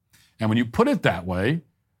 And when you put it that way,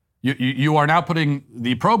 you are now putting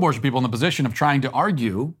the pro-abortion people in the position of trying to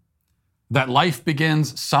argue that life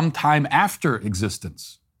begins sometime after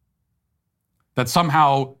existence. That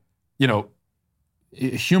somehow,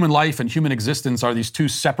 human life and human existence are these two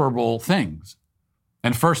separable things.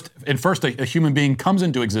 And first a human being comes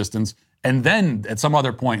into existence, and then at some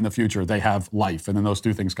other point in the future, they have life, and then those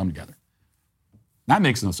two things come together. That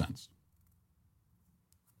makes no sense.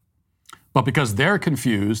 But because they're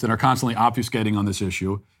confused and are constantly obfuscating on this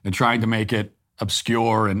issue and trying to make it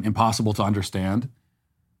obscure and impossible to understand,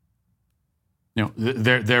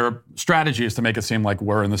 their strategy is to make it seem like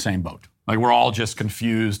we're in the same boat. Like we're all just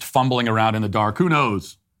confused, fumbling around in the dark. Who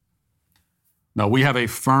knows? No, we have a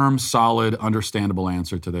firm, solid, understandable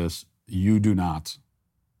answer to this. You do not.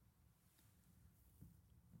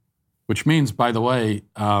 Which means, by the way,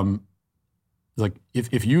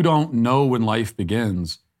 if you don't know when life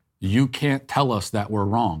begins, you can't tell us that we're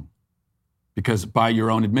wrong. Because by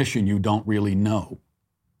your own admission, you don't really know.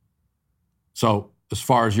 So as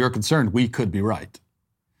far as you're concerned, we could be right.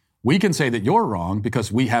 We can say that you're wrong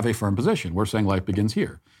because we have a firm position. We're saying life begins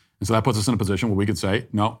here. And so that puts us in a position where we could say,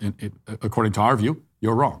 no, according to our view,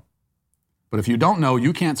 you're wrong. But if you don't know,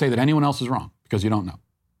 you can't say that anyone else is wrong because you don't know.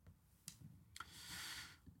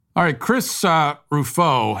 All right, Chris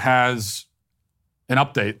Rufo has an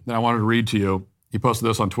update that I wanted to read to you. He posted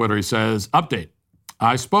this on Twitter. He says, update.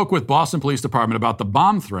 I spoke with Boston Police Department about the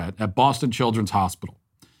bomb threat at Boston Children's Hospital.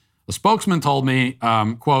 A spokesman told me,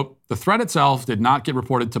 quote, the threat itself did not get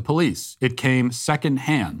reported to police. It came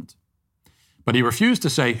secondhand. But he refused to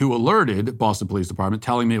say who alerted Boston Police Department,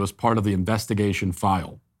 telling me it was part of the investigation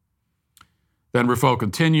file. Then Rufo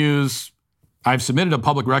continues, I've submitted a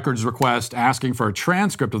public records request asking for a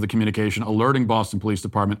transcript of the communication alerting Boston Police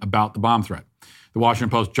Department about the bomb threat. The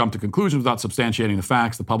Washington Post jumped to conclusions without substantiating the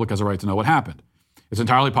facts. The public has a right to know what happened. It's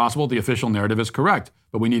entirely possible the official narrative is correct,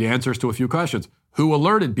 but we need answers to a few questions. Who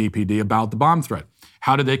alerted BPD about the bomb threat?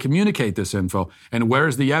 How did they communicate this info? And where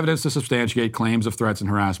is the evidence to substantiate claims of threats and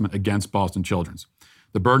harassment against Boston Children's?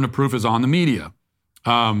 The burden of proof is on the media.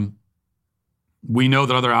 We know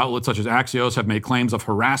that other outlets such as Axios have made claims of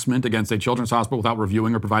harassment against a children's hospital without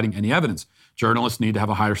reviewing or providing any evidence. Journalists need to have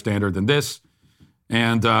a higher standard than this.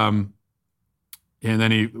 And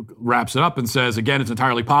then he wraps it up and says, again, it's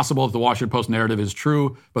entirely possible that the Washington Post narrative is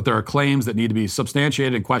true, but there are claims that need to be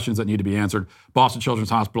substantiated and questions that need to be answered. Boston Children's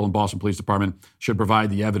Hospital and Boston Police Department should provide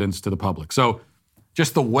the evidence to the public. So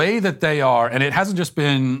just the way that they are, and it hasn't just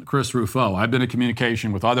been Chris Rufo. I've been in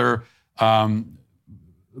communication with other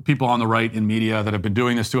people on the right in media that have been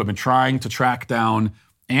doing this too, have been trying to track down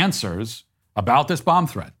answers about this bomb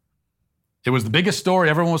threat. It was the biggest story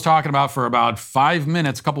everyone was talking about for about 5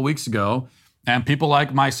 minutes a couple weeks ago, and people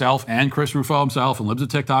like myself and Chris Rufo himself and Libs of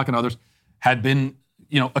TikTok and others had been,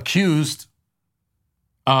 accused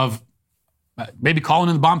of maybe calling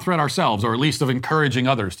in the bomb threat ourselves, or at least of encouraging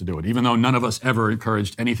others to do it, even though none of us ever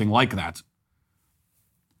encouraged anything like that.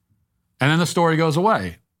 And then the story goes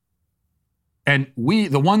away. And we,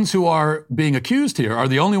 the ones who are being accused here, are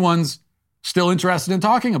the only ones still interested in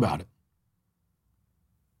talking about it.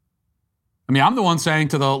 I mean, I'm the one saying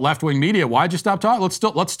to the left-wing media, why'd you stop talking?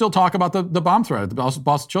 Let's still talk about the bomb threat at the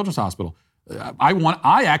Boston Children's Hospital.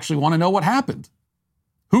 I actually want to know what happened.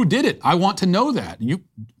 Who did it? I want to know that.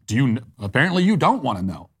 Apparently you don't want to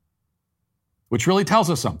know, which really tells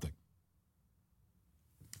us something.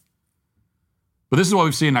 But this is what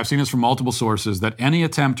we've seen. I've seen this from multiple sources, that any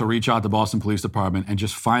attempt to reach out to Boston Police Department and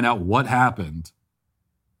just find out what happened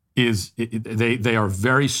they are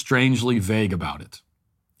very strangely vague about it.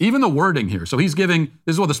 Even the wording here. So this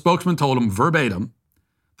is what the spokesman told him verbatim.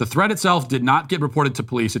 The threat itself did not get reported to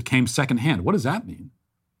police. It came secondhand. What does that mean?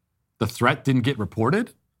 The threat didn't get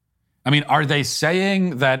reported? I mean, are they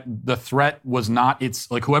saying that the threat was not, it's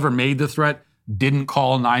like whoever made the threat didn't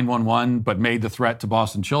call 911, but made the threat to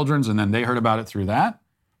Boston Children's, and then they heard about it through that?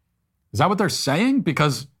 Is that what they're saying?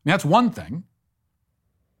 Because that's one thing.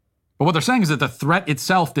 But what they're saying is that the threat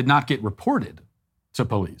itself did not get reported to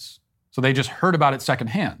police. So they just heard about it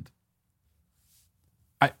secondhand.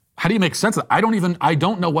 How do you make sense of that? I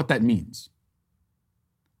don't know what that means.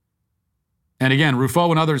 And again,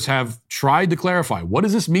 Rufo and others have tried to clarify, what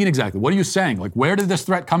does this mean exactly? What are you saying? Like, where did this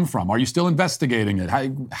threat come from? Are you still investigating it?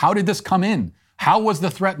 How did this come in? How was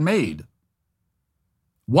the threat made?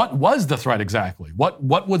 What was the threat exactly?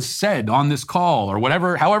 What was said on this call or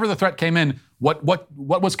whatever, however the threat came in, what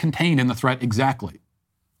was contained in the threat exactly?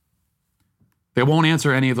 They won't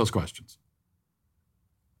answer any of those questions.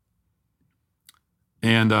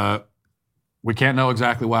 And we can't know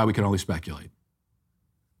exactly why. We can only speculate.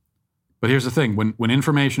 But here's the thing. When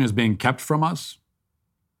information is being kept from us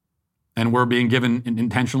and we're being given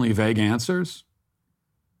intentionally vague answers,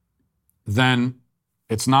 then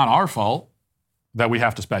it's not our fault that we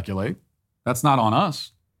have to speculate. That's not on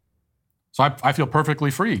us. So I feel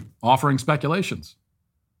perfectly free offering speculations.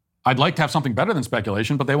 I'd like to have something better than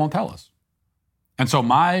speculation, but they won't tell us. And so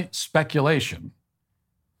my speculation,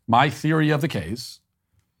 my theory of the case,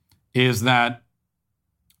 is that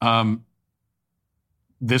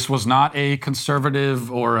this was not a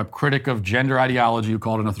conservative or a critic of gender ideology who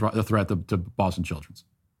called it a threat to Boston Children's.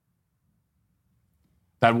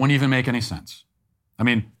 That wouldn't even make any sense. I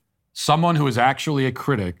mean, someone who is actually a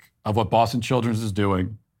critic of what Boston Children's is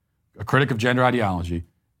doing, a critic of gender ideology,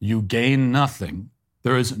 you gain nothing.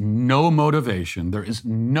 There is no motivation. There is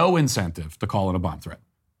no incentive to call it a bomb threat.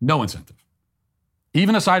 No incentive.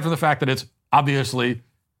 Even aside from the fact that it's obviously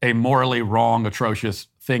a morally wrong, atrocious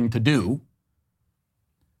thing to do.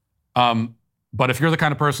 But if you're the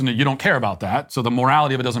kind of person that you don't care about that, so the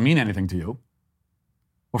morality of it doesn't mean anything to you,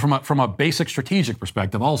 well, from a basic strategic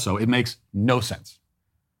perspective also, it makes no sense.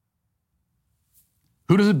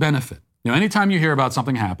 Who does it benefit? Anytime you hear about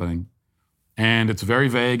something happening, and it's very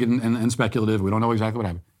vague and speculative, we don't know exactly what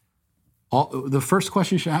happened, the first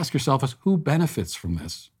question you should ask yourself is, who benefits from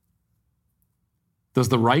this? Does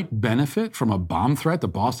the right benefit from a bomb threat to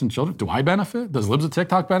Boston Children? Do I benefit? Does Libs of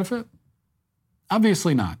TikTok benefit?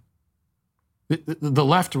 Obviously not. The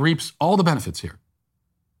left reaps all the benefits here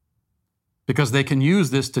because they can use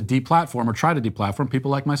this to deplatform or try to deplatform people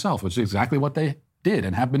like myself, which is exactly what they did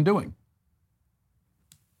and have been doing.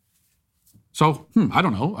 So, I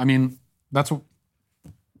don't know. I mean,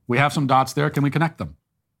 we have some dots there. Can we connect them?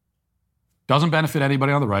 Doesn't benefit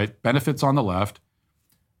anybody on the right, benefits on the left.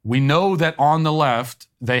 We know that on the left,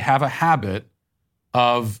 they have a habit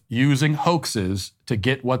of using hoaxes to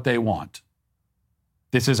get what they want.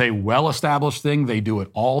 This is a well-established thing. They do it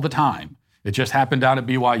all the time. It just happened down at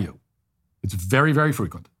BYU. It's very, very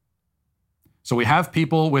frequent. So we have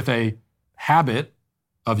people with a habit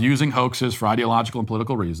of using hoaxes for ideological and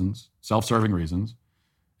political reasons, self-serving reasons.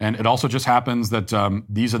 And it also just happens that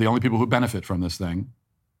these are the only people who benefit from this thing.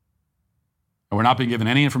 and we're not being given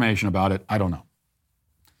any information about it, I don't know.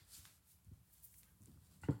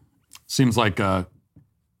 Seems like,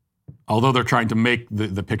 although they're trying to make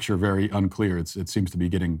the picture very unclear, it seems to be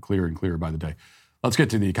getting clearer and clearer by the day. Let's get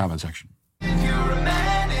to the comment section. If you're a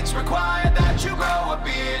man, it's required that you grow a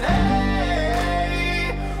beard.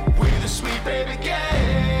 Hey, we're the Sweet Baby Gang.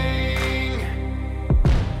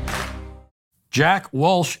 Jack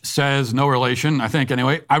Walsh says, no relation, I think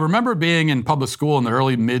anyway. I remember being in public school in the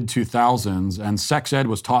early mid-2000s, and sex ed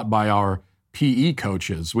was taught by our PE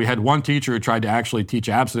coaches. We had one teacher who tried to actually teach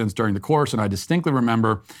abstinence during the course, and I distinctly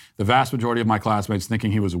remember the vast majority of my classmates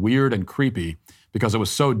thinking he was weird and creepy because it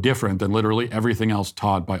was so different than literally everything else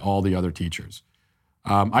taught by all the other teachers.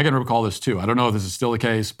 I can recall this too. I don't know if this is still the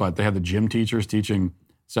case, but they had the gym teachers teaching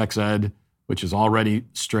sex ed, which is already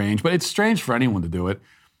strange, but it's strange for anyone to do it.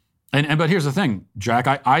 But here's the thing, Jack,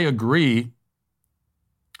 I agree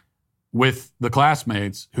with the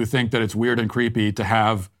classmates who think that it's weird and creepy to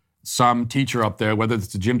have some teacher up there, whether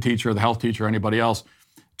it's the gym teacher, the health teacher, or anybody else,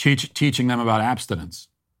 teaching them about abstinence.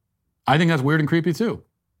 I think that's weird and creepy too.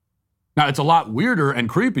 Now, it's a lot weirder and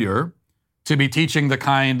creepier to be teaching the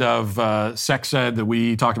kind of sex ed that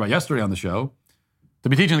we talked about yesterday on the show, to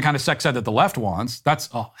be teaching the kind of sex ed that the left wants. That's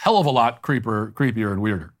a hell of a lot creepier and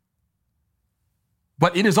weirder.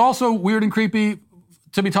 But it is also weird and creepy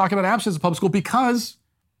to be talking about abstinence in public school because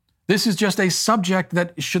this is just a subject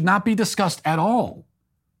that should not be discussed at all.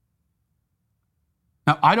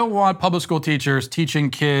 Now, I don't want public school teachers teaching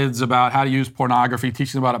kids about how to use pornography,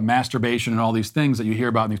 teaching them about masturbation and all these things that you hear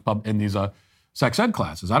about in these sex ed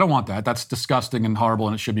classes. I don't want that. That's disgusting and horrible,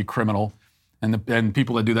 and it should be criminal. And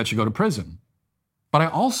people that do that should go to prison. But I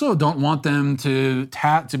also don't want them to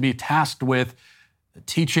be tasked with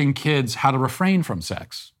teaching kids how to refrain from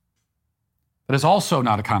sex. That is also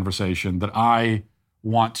not a conversation that I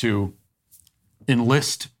want to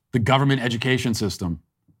enlist the government education system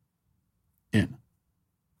in.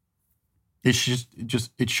 It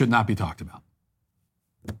should not be talked about.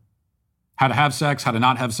 How to have sex, how to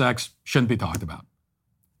not have sex, shouldn't be talked about.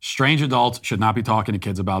 Strange adults should not be talking to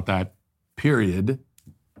kids about that, period.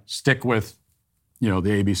 Stick with, the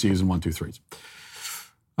ABCs and 1, 2,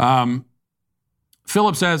 3s.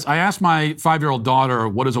 Philip says, I asked my 5-year-old daughter,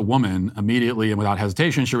 what is a woman? Immediately and without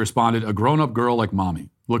hesitation, she responded, a grown-up girl like mommy.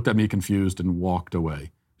 Looked at me confused and walked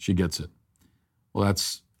away. She gets it. Well,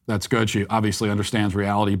 that's good. She obviously understands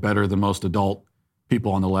reality better than most adult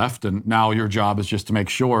people on the left. And now your job is just to make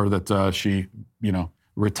sure that she,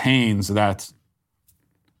 retains that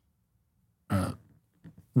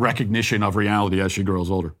recognition of reality as she grows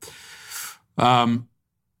older.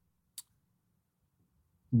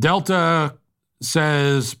 Delta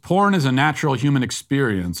says, porn is a natural human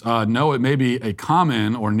experience. No, it may be a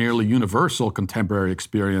common or nearly universal contemporary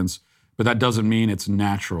experience, but that doesn't mean it's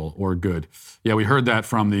natural or good. Yeah, we heard that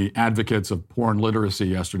from the advocates of porn literacy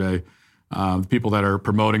yesterday, people that are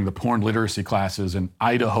promoting the porn literacy classes in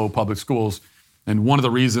Idaho public schools. And one of the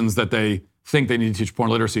reasons that they think they need to teach porn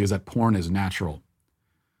literacy is that porn is natural.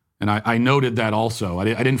 And I noted that also. I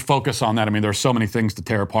didn't focus on that. I mean, there are so many things to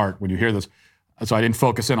tear apart when you hear this. So I didn't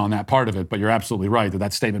focus in on that part of it, but you're absolutely right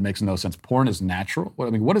that statement makes no sense. Porn is natural?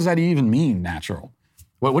 What does that even mean, natural?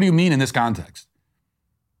 What do you mean in this context?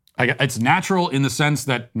 It's natural in the sense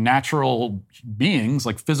that natural beings,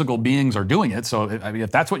 like physical beings, are doing it. So,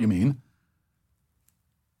 if that's what you mean.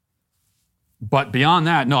 But beyond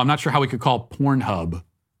that, no, I'm not sure how we could call Pornhub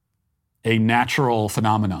a natural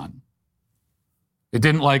phenomenon. It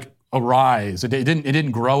didn't arise. It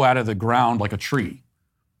didn't grow out of the ground like a tree.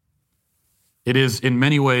 It is, in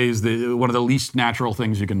many ways, one of the least natural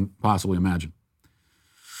things you can possibly imagine.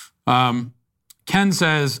 Ken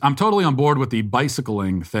says, I'm totally on board with the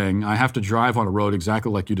bicycling thing. I have to drive on a road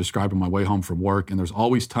exactly like you described on my way home from work, and there's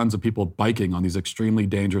always tons of people biking on these extremely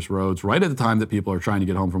dangerous roads right at the time that people are trying to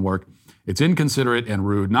get home from work. It's inconsiderate and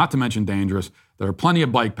rude, not to mention dangerous. There are plenty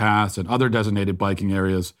of bike paths and other designated biking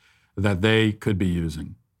areas that they could be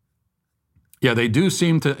using. Yeah, they do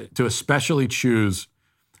seem to especially choose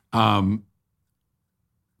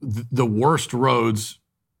the worst roads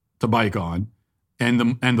to bike on and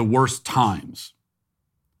the worst times.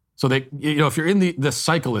 So they, if you're in the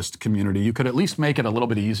cyclist community, you could at least make it a little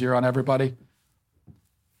bit easier on everybody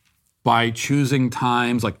by choosing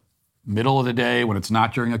times like middle of the day when it's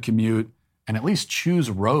not during a commute, and at least choose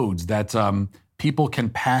roads that people can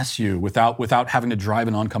pass you without having to drive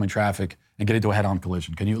in oncoming traffic and get into a head-on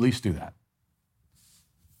collision. Can you at least do that?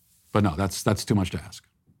 But no, that's too much to ask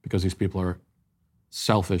because these people are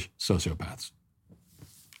selfish sociopaths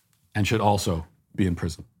and should also be in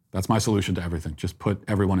prison. That's my solution to everything. Just put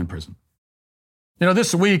everyone in prison.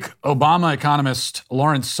 This week, Obama economist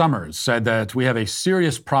Lawrence Summers said that we have a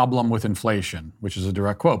serious problem with inflation, which is a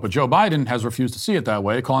direct quote. But Joe Biden has refused to see it that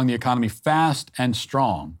way, calling the economy fast and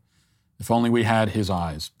strong. If only we had his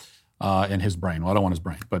eyes and his brain. Well, I don't want his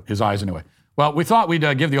brain, but his eyes anyway. Well, we thought we'd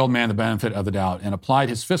give the old man the benefit of the doubt and applied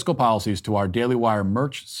his fiscal policies to our Daily Wire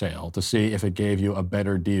merch sale to see if it gave you a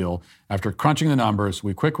better deal. After crunching the numbers,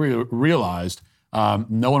 we quickly realized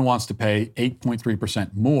no one wants to pay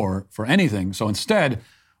 8.3% more for anything. So instead,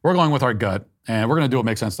 we're going with our gut, and we're going to do what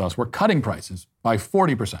makes sense to us. We're cutting prices by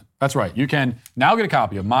 40%. That's right. You can now get a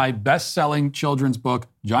copy of my best-selling children's book,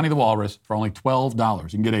 Johnny the Walrus, for only $12. You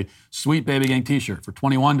can get a Sweet Baby Gang t-shirt for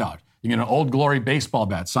 $21. You can get an Old Glory baseball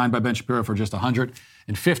bat signed by Ben Shapiro for just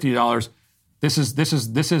 $150. This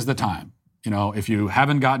is the time. If you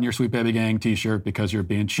haven't gotten your Sweet Baby Gang t-shirt because you're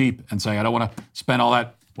being cheap and saying, I don't want to spend all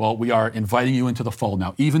that, well, we are inviting you into the fold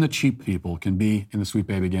now. Even the cheap people can be in the Sweet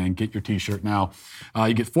Baby Gang. Get your t-shirt now.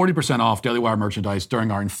 You get 40% off Daily Wire merchandise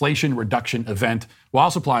during our inflation reduction event while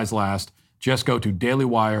supplies last. Just go to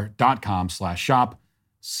dailywire.com/shop.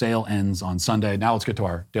 Sale ends on Sunday. Now let's get to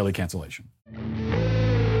our daily cancellation.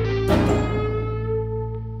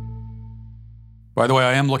 By the way,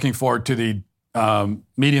 I am looking forward to the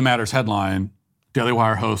Media Matters headline. Daily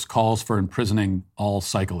Wire host calls for imprisoning all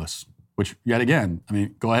cyclists. Which, yet again,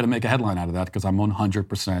 go ahead and make a headline out of that because I'm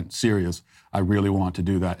 100% serious. I really want to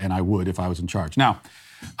do that, and I would if I was in charge. Now,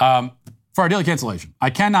 for our daily cancellation,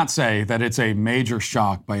 I cannot say that it's a major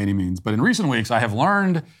shock by any means, but in recent weeks, I have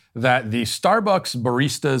learned that the Starbucks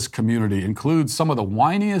baristas community includes some of the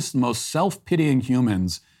whiniest, most self-pitying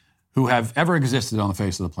humans who have ever existed on the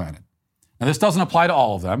face of the planet. Now, this doesn't apply to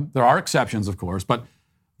all of them. There are exceptions, of course, but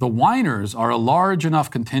the whiners are a large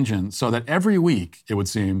enough contingent so that every week, it would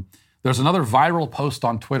seem, there's another viral post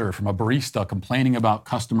on Twitter from a barista complaining about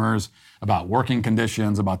customers, about working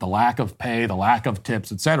conditions, about the lack of pay, the lack of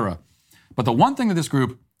tips, etc. But the one thing that this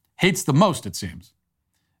group hates the most, it seems,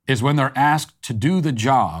 is when they're asked to do the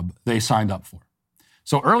job they signed up for.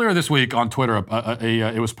 So earlier this week on Twitter,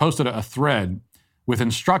 it was posted a thread with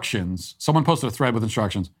instructions. Someone posted a thread with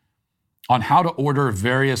instructions on how to order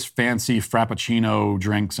various fancy Frappuccino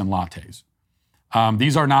drinks and lattes.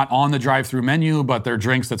 These are not on the drive-through menu, but they're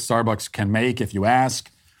drinks that Starbucks can make if you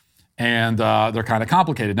ask, and they're kind of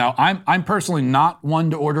complicated. Now, I'm personally not one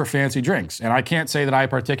to order fancy drinks, and I can't say that I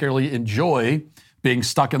particularly enjoy being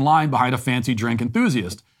stuck in line behind a fancy drink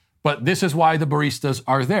enthusiast, but this is why the baristas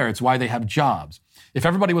are there. It's why they have jobs. If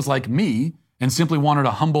everybody was like me and simply wanted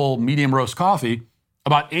a humble medium roast coffee,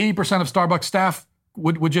 about 80% of Starbucks staff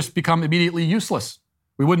would just become immediately useless.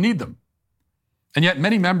 We wouldn't need them. And yet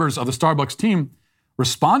many members of the Starbucks team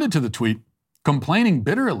responded to the tweet complaining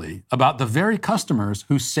bitterly about the very customers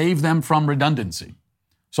who save them from redundancy.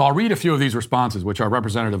 So I'll read a few of these responses, which are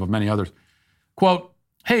representative of many others. Quote,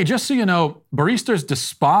 hey, just so you know, baristas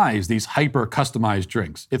despise these hyper-customized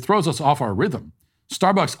drinks. It throws us off our rhythm.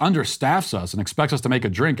 Starbucks understaffs us and expects us to make a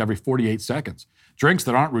drink every 48 seconds. Drinks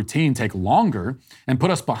that aren't routine take longer and put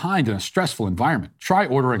us behind in a stressful environment. Try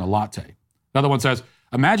ordering a latte. Another one says,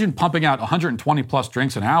 imagine pumping out 120 plus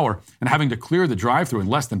drinks an hour and having to clear the drive-thru in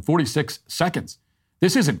less than 46 seconds.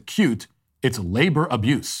 This isn't cute, it's labor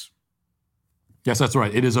abuse. Yes, that's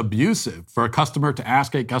right. It is abusive for a customer to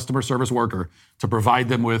ask a customer service worker to provide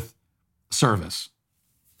them with service.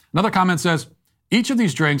 Another comment says, each of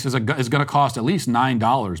these drinks is going to cost at least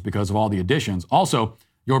 $9 because of all the additions. Also,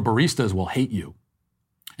 your baristas will hate you.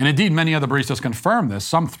 And indeed, many other baristas confirm this,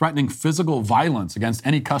 some threatening physical violence against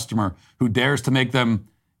any customer who dares to make them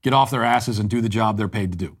get off their asses and do the job they're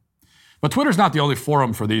paid to do. But Twitter's not the only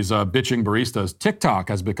forum for these bitching baristas. TikTok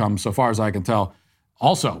has become, so far as I can tell,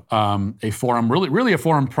 also a forum, really a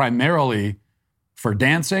forum primarily for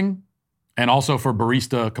dancing and also for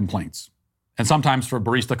barista complaints. And sometimes for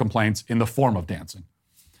barista complaints in the form of dancing.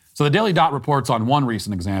 So the Daily Dot reports on one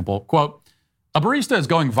recent example, quote, a barista is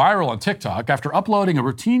going viral on TikTok after uploading a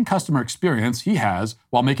routine customer experience he has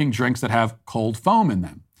while making drinks that have cold foam in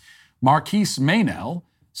them. Marquise Maynell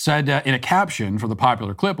said in a caption for the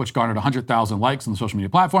popular clip, which garnered 100,000 likes on the social media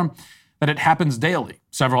platform, that it happens daily.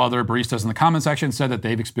 Several other baristas in the comment section said that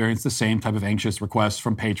they've experienced the same type of anxious requests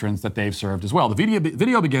from patrons that they've served as well. The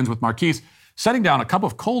video begins with Marquise setting down a cup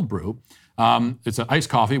of cold brew. It's an iced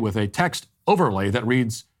coffee with a text overlay that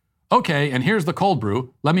reads, okay, and here's the cold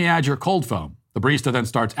brew. Let me add your cold foam. The barista then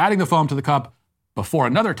starts adding the foam to the cup before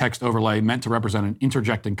another text overlay meant to represent an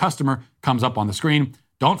interjecting customer comes up on the screen.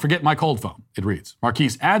 Don't forget my cold foam, it reads.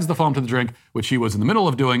 Marquise adds the foam to the drink, which he was in the middle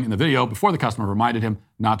of doing in the video before the customer reminded him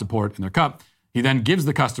not to pour it in their cup. He then gives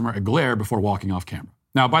the customer a glare before walking off camera.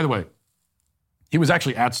 Now, by the way, he was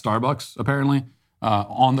actually at Starbucks, apparently,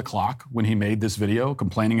 on the clock when he made this video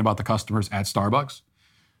complaining about the customers at Starbucks.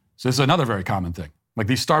 So this is another very common thing. Like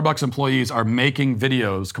these Starbucks employees are making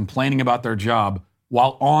videos complaining about their job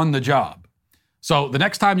while on the job. So the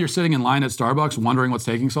next time you're sitting in line at Starbucks wondering what's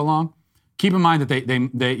taking so long, keep in mind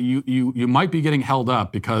that you might be getting held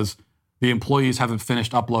up because the employees haven't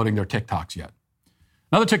finished uploading their TikToks yet.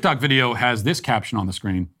 Another TikTok video has this caption on the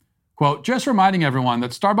screen, quote, just reminding everyone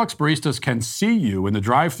that Starbucks baristas can see you in the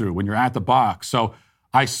drive-thru when you're at the box. So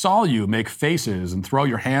I saw you make faces and throw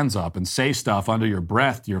your hands up and say stuff under your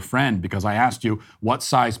breath to your friend because I asked you what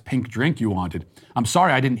size pink drink you wanted. I'm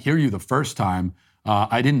sorry I didn't hear you the first time.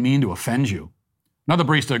 I didn't mean to offend you. Another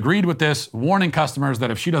barista agreed with this, warning customers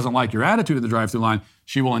that if she doesn't like your attitude at the drive-thru line,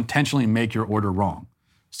 she will intentionally make your order wrong.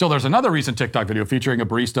 Still, there's another recent TikTok video featuring a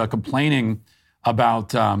barista complaining about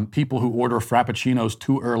people who order frappuccinos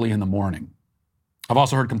too early in the morning. I've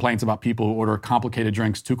also heard complaints about people who order complicated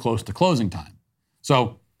drinks too close to closing time.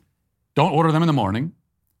 So don't order them in the morning.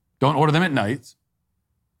 Don't order them at night.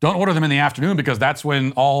 Don't order them in the afternoon because that's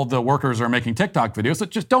when all the workers are making TikTok videos. So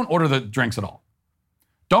just don't order the drinks at all.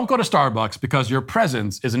 Don't go to Starbucks because your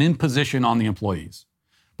presence is an imposition on the employees.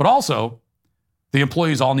 But also, the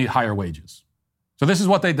employees all need higher wages. So this is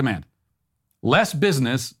what they demand. Less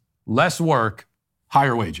business, less work,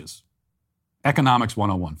 higher wages. Economics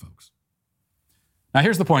 101, folks. Now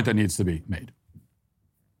here's the point that needs to be made.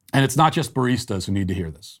 And it's not just baristas who need to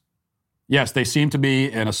hear this. Yes, they seem to be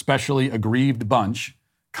an especially aggrieved bunch,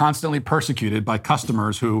 constantly persecuted by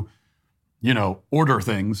customers who, order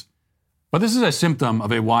things. But this is a symptom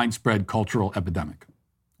of a widespread cultural epidemic.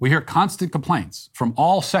 We hear constant complaints from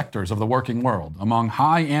all sectors of the working world among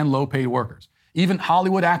high and low paid workers. Even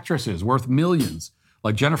Hollywood actresses worth millions,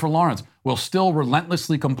 like Jennifer Lawrence, will still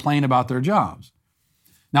relentlessly complain about their jobs.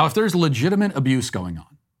 Now, if there's legitimate abuse going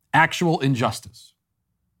on, actual injustice,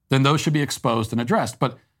 then those should be exposed and addressed.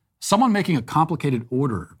 But someone making a complicated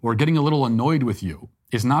order or getting a little annoyed with you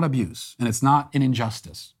is not abuse, and it's not an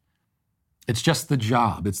injustice. It's just the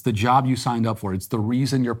job. It's the job you signed up for. It's the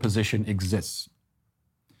reason your position exists.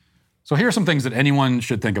 So here are some things that anyone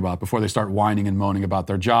should think about before they start whining and moaning about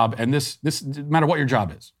their job. And this no matter what your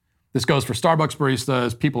job is. This goes for Starbucks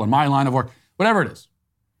baristas, people in my line of work, whatever it is.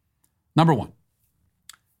 Number one,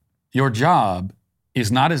 your job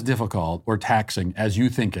is not as difficult or taxing as you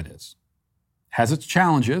think it is. It has its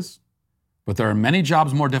challenges, but there are many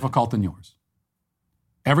jobs more difficult than yours.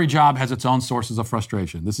 Every job has its own sources of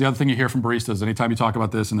frustration. This is the other thing you hear from baristas. Anytime you talk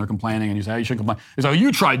about this and they're complaining and you say, hey, you shouldn't complain. They say, oh,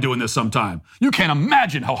 you tried doing this sometime. You can't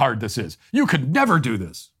imagine how hard this is. You could never do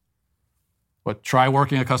this. But try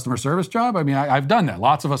working a customer service job? I mean, I've done that.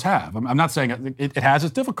 Lots of us have. I'm not saying it has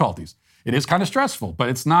its difficulties. It is kind of stressful, but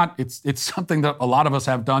it's something that a lot of us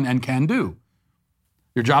have done and can do.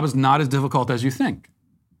 Your job is not as difficult as you think.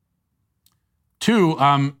 Two,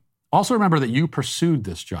 also remember that you pursued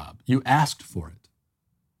this job. You asked for it.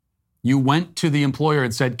 You went to the employer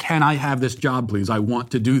and said, can I have this job, please? I want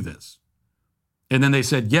to do this. And then they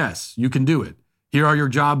said, yes, you can do it. Here are your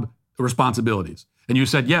job responsibilities. And you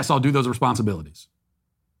said, yes, I'll do those responsibilities.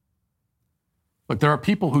 Look, there are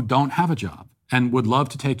people who don't have a job and would love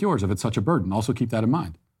to take yours if it's such a burden. Also keep that in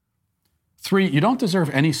mind. Three, you don't deserve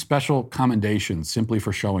any special commendation simply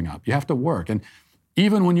for showing up. You have to work. And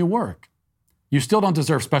even when you work, you still don't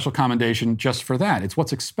deserve special commendation just for that. It's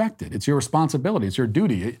what's expected. It's your responsibility. It's your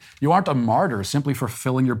duty. You aren't a martyr simply for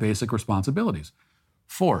fulfilling your basic responsibilities.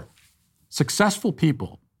 Four, successful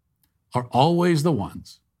people are always the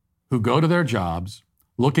ones who go to their jobs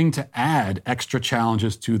looking to add extra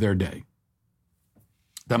challenges to their day.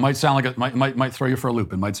 That might sound like might throw you for a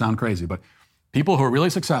loop. It might sound crazy, but people who are really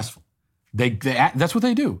successful, that's what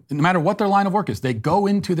they do. No matter what their line of work is, they go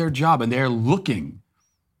into their job and they're looking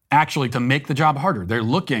actually to make the job harder. They're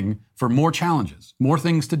looking for more challenges, more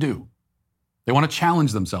things to do. They want to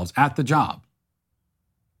challenge themselves at the job.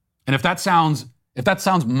 And if that sounds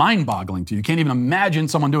mind-boggling to you, you can't even imagine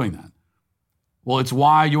someone doing that. Well, it's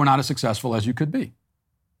why you are not as successful as you could be.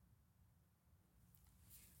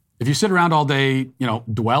 If you sit around all day,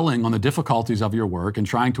 dwelling on the difficulties of your work and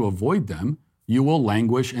trying to avoid them, you will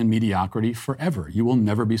languish in mediocrity forever. You will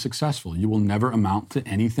never be successful. You will never amount to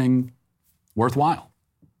anything worthwhile.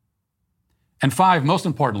 And five, most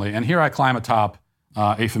importantly, and here I climb atop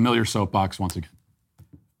a familiar soapbox once again,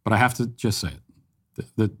 but I have to just say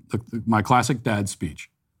it, my classic dad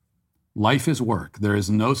speech. Life is work. There is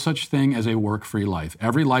no such thing as a work-free life.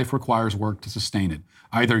 Every life requires work to sustain it.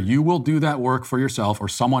 Either you will do that work for yourself or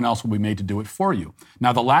someone else will be made to do it for you.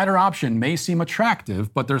 Now, the latter option may seem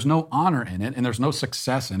attractive, but there's no honor in it and there's no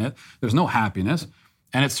success in it. There's no happiness,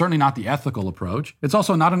 and it's certainly not the ethical approach. It's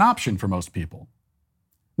also not an option for most people.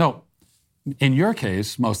 No, In your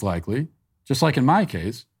case, most likely, just like in my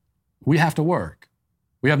case, we have to work.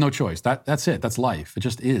 We have no choice. That's it. That's life. It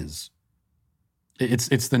just is.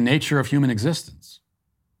 It's the nature of human existence.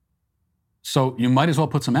 So you might as well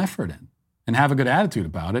put some effort in and have a good attitude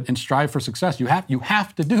about it and strive for success. You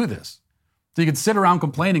have to do this. So you can sit around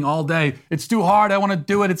complaining all day. It's too hard. I want to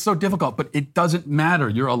do it. It's so difficult. But it doesn't matter.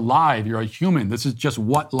 You're alive. You're a human. This is just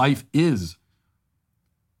what life is.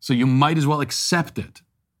 So you might as well accept it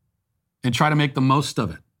and try to make the most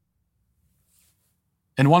of it.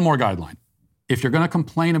 And one more guideline. If you're going to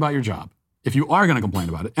complain about your job, if you are going to complain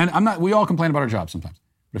about it, and we all complain about our jobs sometimes,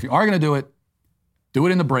 but if you are going to do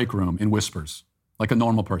it in the break room in whispers, like a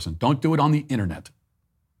normal person. Don't do it on the internet.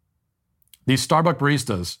 These Starbucks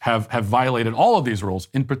baristas have violated all of these rules.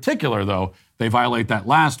 In particular, though, they violate that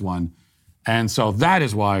last one. And so that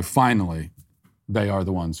is why, finally, they are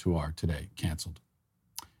the ones who are today canceled.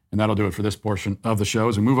 And that'll do it for this portion of the show.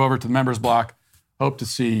 As we move over to the members block, hope to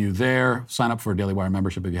see you there. Sign up for a Daily Wire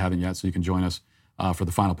membership if you haven't yet so you can join us for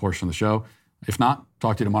the final portion of the show. If not,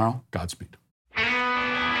 talk to you tomorrow. Godspeed.